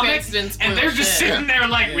the Harry Potter fans stomach, didn't spoil and they're just shit. sitting there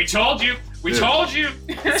like, we told you, we told you,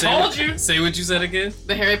 told you. Say what you said again.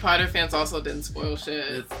 The Harry Potter fans also didn't spoil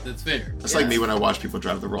shit. That's fair. It's like me when I watch people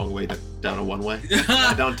drive the wrong way down a one-way.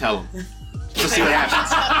 I don't tell them. Let's see what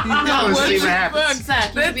happens. Let's see what happens.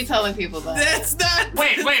 Zach, you should be telling people that. That's not.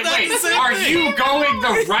 Wait. the same Are thing. you going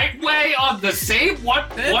the right way on the same one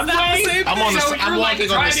not way? the same I'm on the- So I'm you're like walking on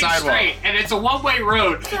the driving sidewalk. straight, and it's a one-way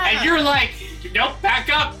road, and you're like, nope, back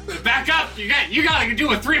up. You gotta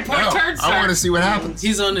do a three-point No, turn, sir. I want to see what happens.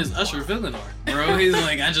 He's on his Usher villain arc, bro. He's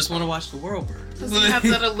like, I just want to watch the world burn. Does he have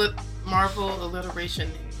that Marvel alliteration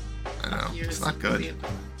name? I know. Years It's not good.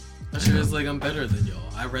 Usher is like, I'm better than y'all.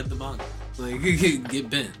 I read the manga. Like, get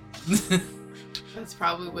bent. That's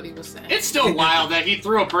probably what he was saying. It's still wild that he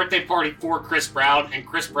threw a birthday party for Chris Brown, and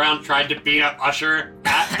Chris Brown tried to beat up Usher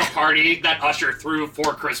at the party that Usher threw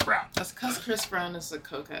for Chris Brown. That's because Chris Brown is a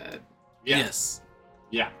cokehead. Yeah. Yes.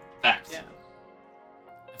 Yeah, facts. Yeah.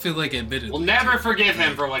 I feel like admittedly. We'll never forgive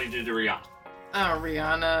him for what he did to Rihanna.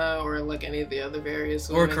 Rihanna or like any of the other various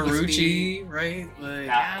Or women who speak. Karuchi, right? Like,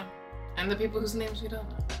 Yeah. And the people whose names we don't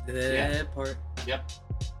know. that part. Yep.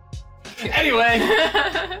 Anyway,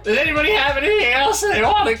 does anybody have anything else they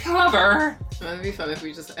want to cover? It'd be fun if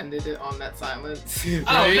we just ended it on that silence.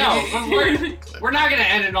 Oh no, we're not gonna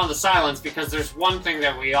end it on the silence because there's one thing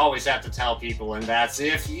that we always have to tell people, and that's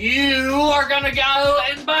if you are gonna go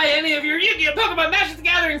and buy any of your Yu-Gi-Oh! Pokemon Magic the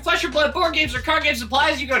Gathering, Flesh or Blood board games or card game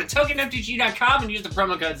supplies, you go to tokenmtg.com and use the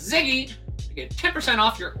promo code ZIGGY to get 10%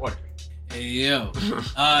 off your order. Hey, yo.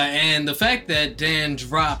 And the fact that Dan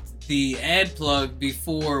dropped the ad plug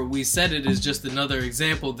before we said it is just another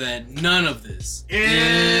example that none of this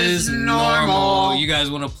is normal. You guys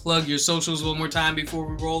want to plug your socials one more time before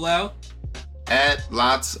we roll out? At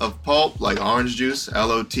lots of pulp, like orange juice,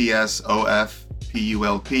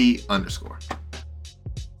 LOTSOFPULP_.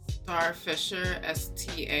 Star Fisher,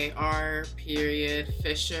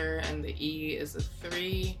 STAR_Fisher, and the E is a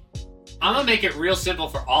 3. I'm gonna make it real simple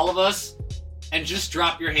for all of us, and just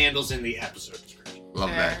drop your handles in the episode description. Love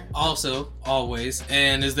that. Also, always.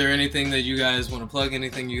 And is there anything that you guys want to plug?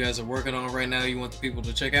 Anything you guys are working on right now you want the people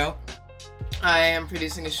to check out? I am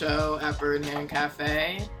producing a show at Bird Heron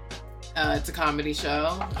Cafe. It's a comedy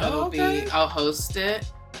show. I'll host it.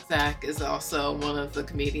 Zach is also one of the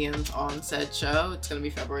comedians on said show. It's gonna be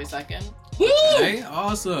February 2nd. Hey,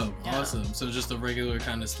 awesome. Yeah. Awesome. So just a regular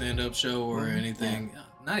kind of stand-up show or anything?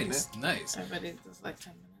 Nice. Everybody does like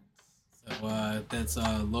 10 minutes. So that's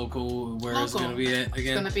local. Where it's Local. gonna be at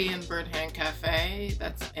again? It's gonna be in Bird Hand Cafe.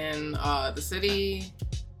 That's in the city,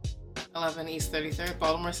 11 East 33rd,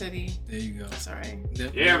 Baltimore City. There you go. Sorry.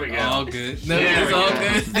 There we go. All good. No, There it's we all go.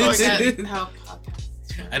 good. I forget how podcasts.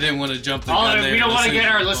 I didn't want to jump the gun there. We don't want to Listen,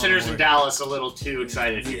 get our listeners in Baltimore. Dallas a little too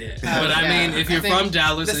excited. Yeah. Oh, But I mean, if I you're think from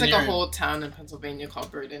Dallas there's and like a you're whole town in Pennsylvania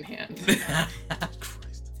called Bird in Hand.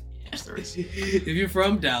 if you're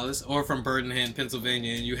from Dallas or from Birmingham,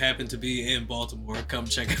 Pennsylvania, and you happen to be in Baltimore, come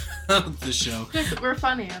check out the show. We're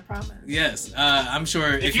funny, I promise. Yes, I'm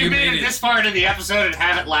sure If you made it this far into the episode and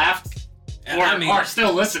haven't laughed, or are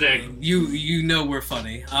still listening, you know we're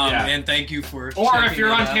funny. And thank you for. Or if checking you're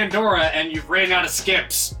it on out. Pandora and you've ran out of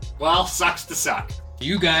skips, well, sucks to suck.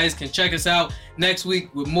 You guys can check us out next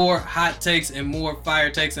week with more hot takes and more fire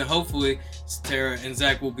takes, and hopefully Tara and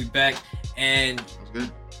Zach will be back. And Sounds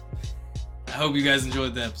good. I hope you guys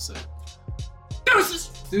enjoyed the episode. Deuces.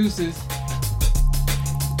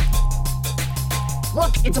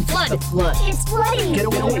 Look, it's a flood. It's flooding. Get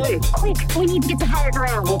away. Quick, we need to get to higher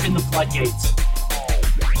ground. Open the floodgates.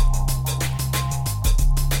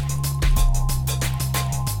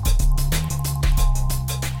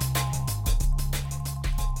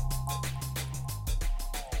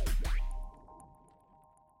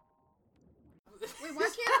 Wait, why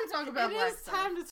can't we talk about It black is stuff? time to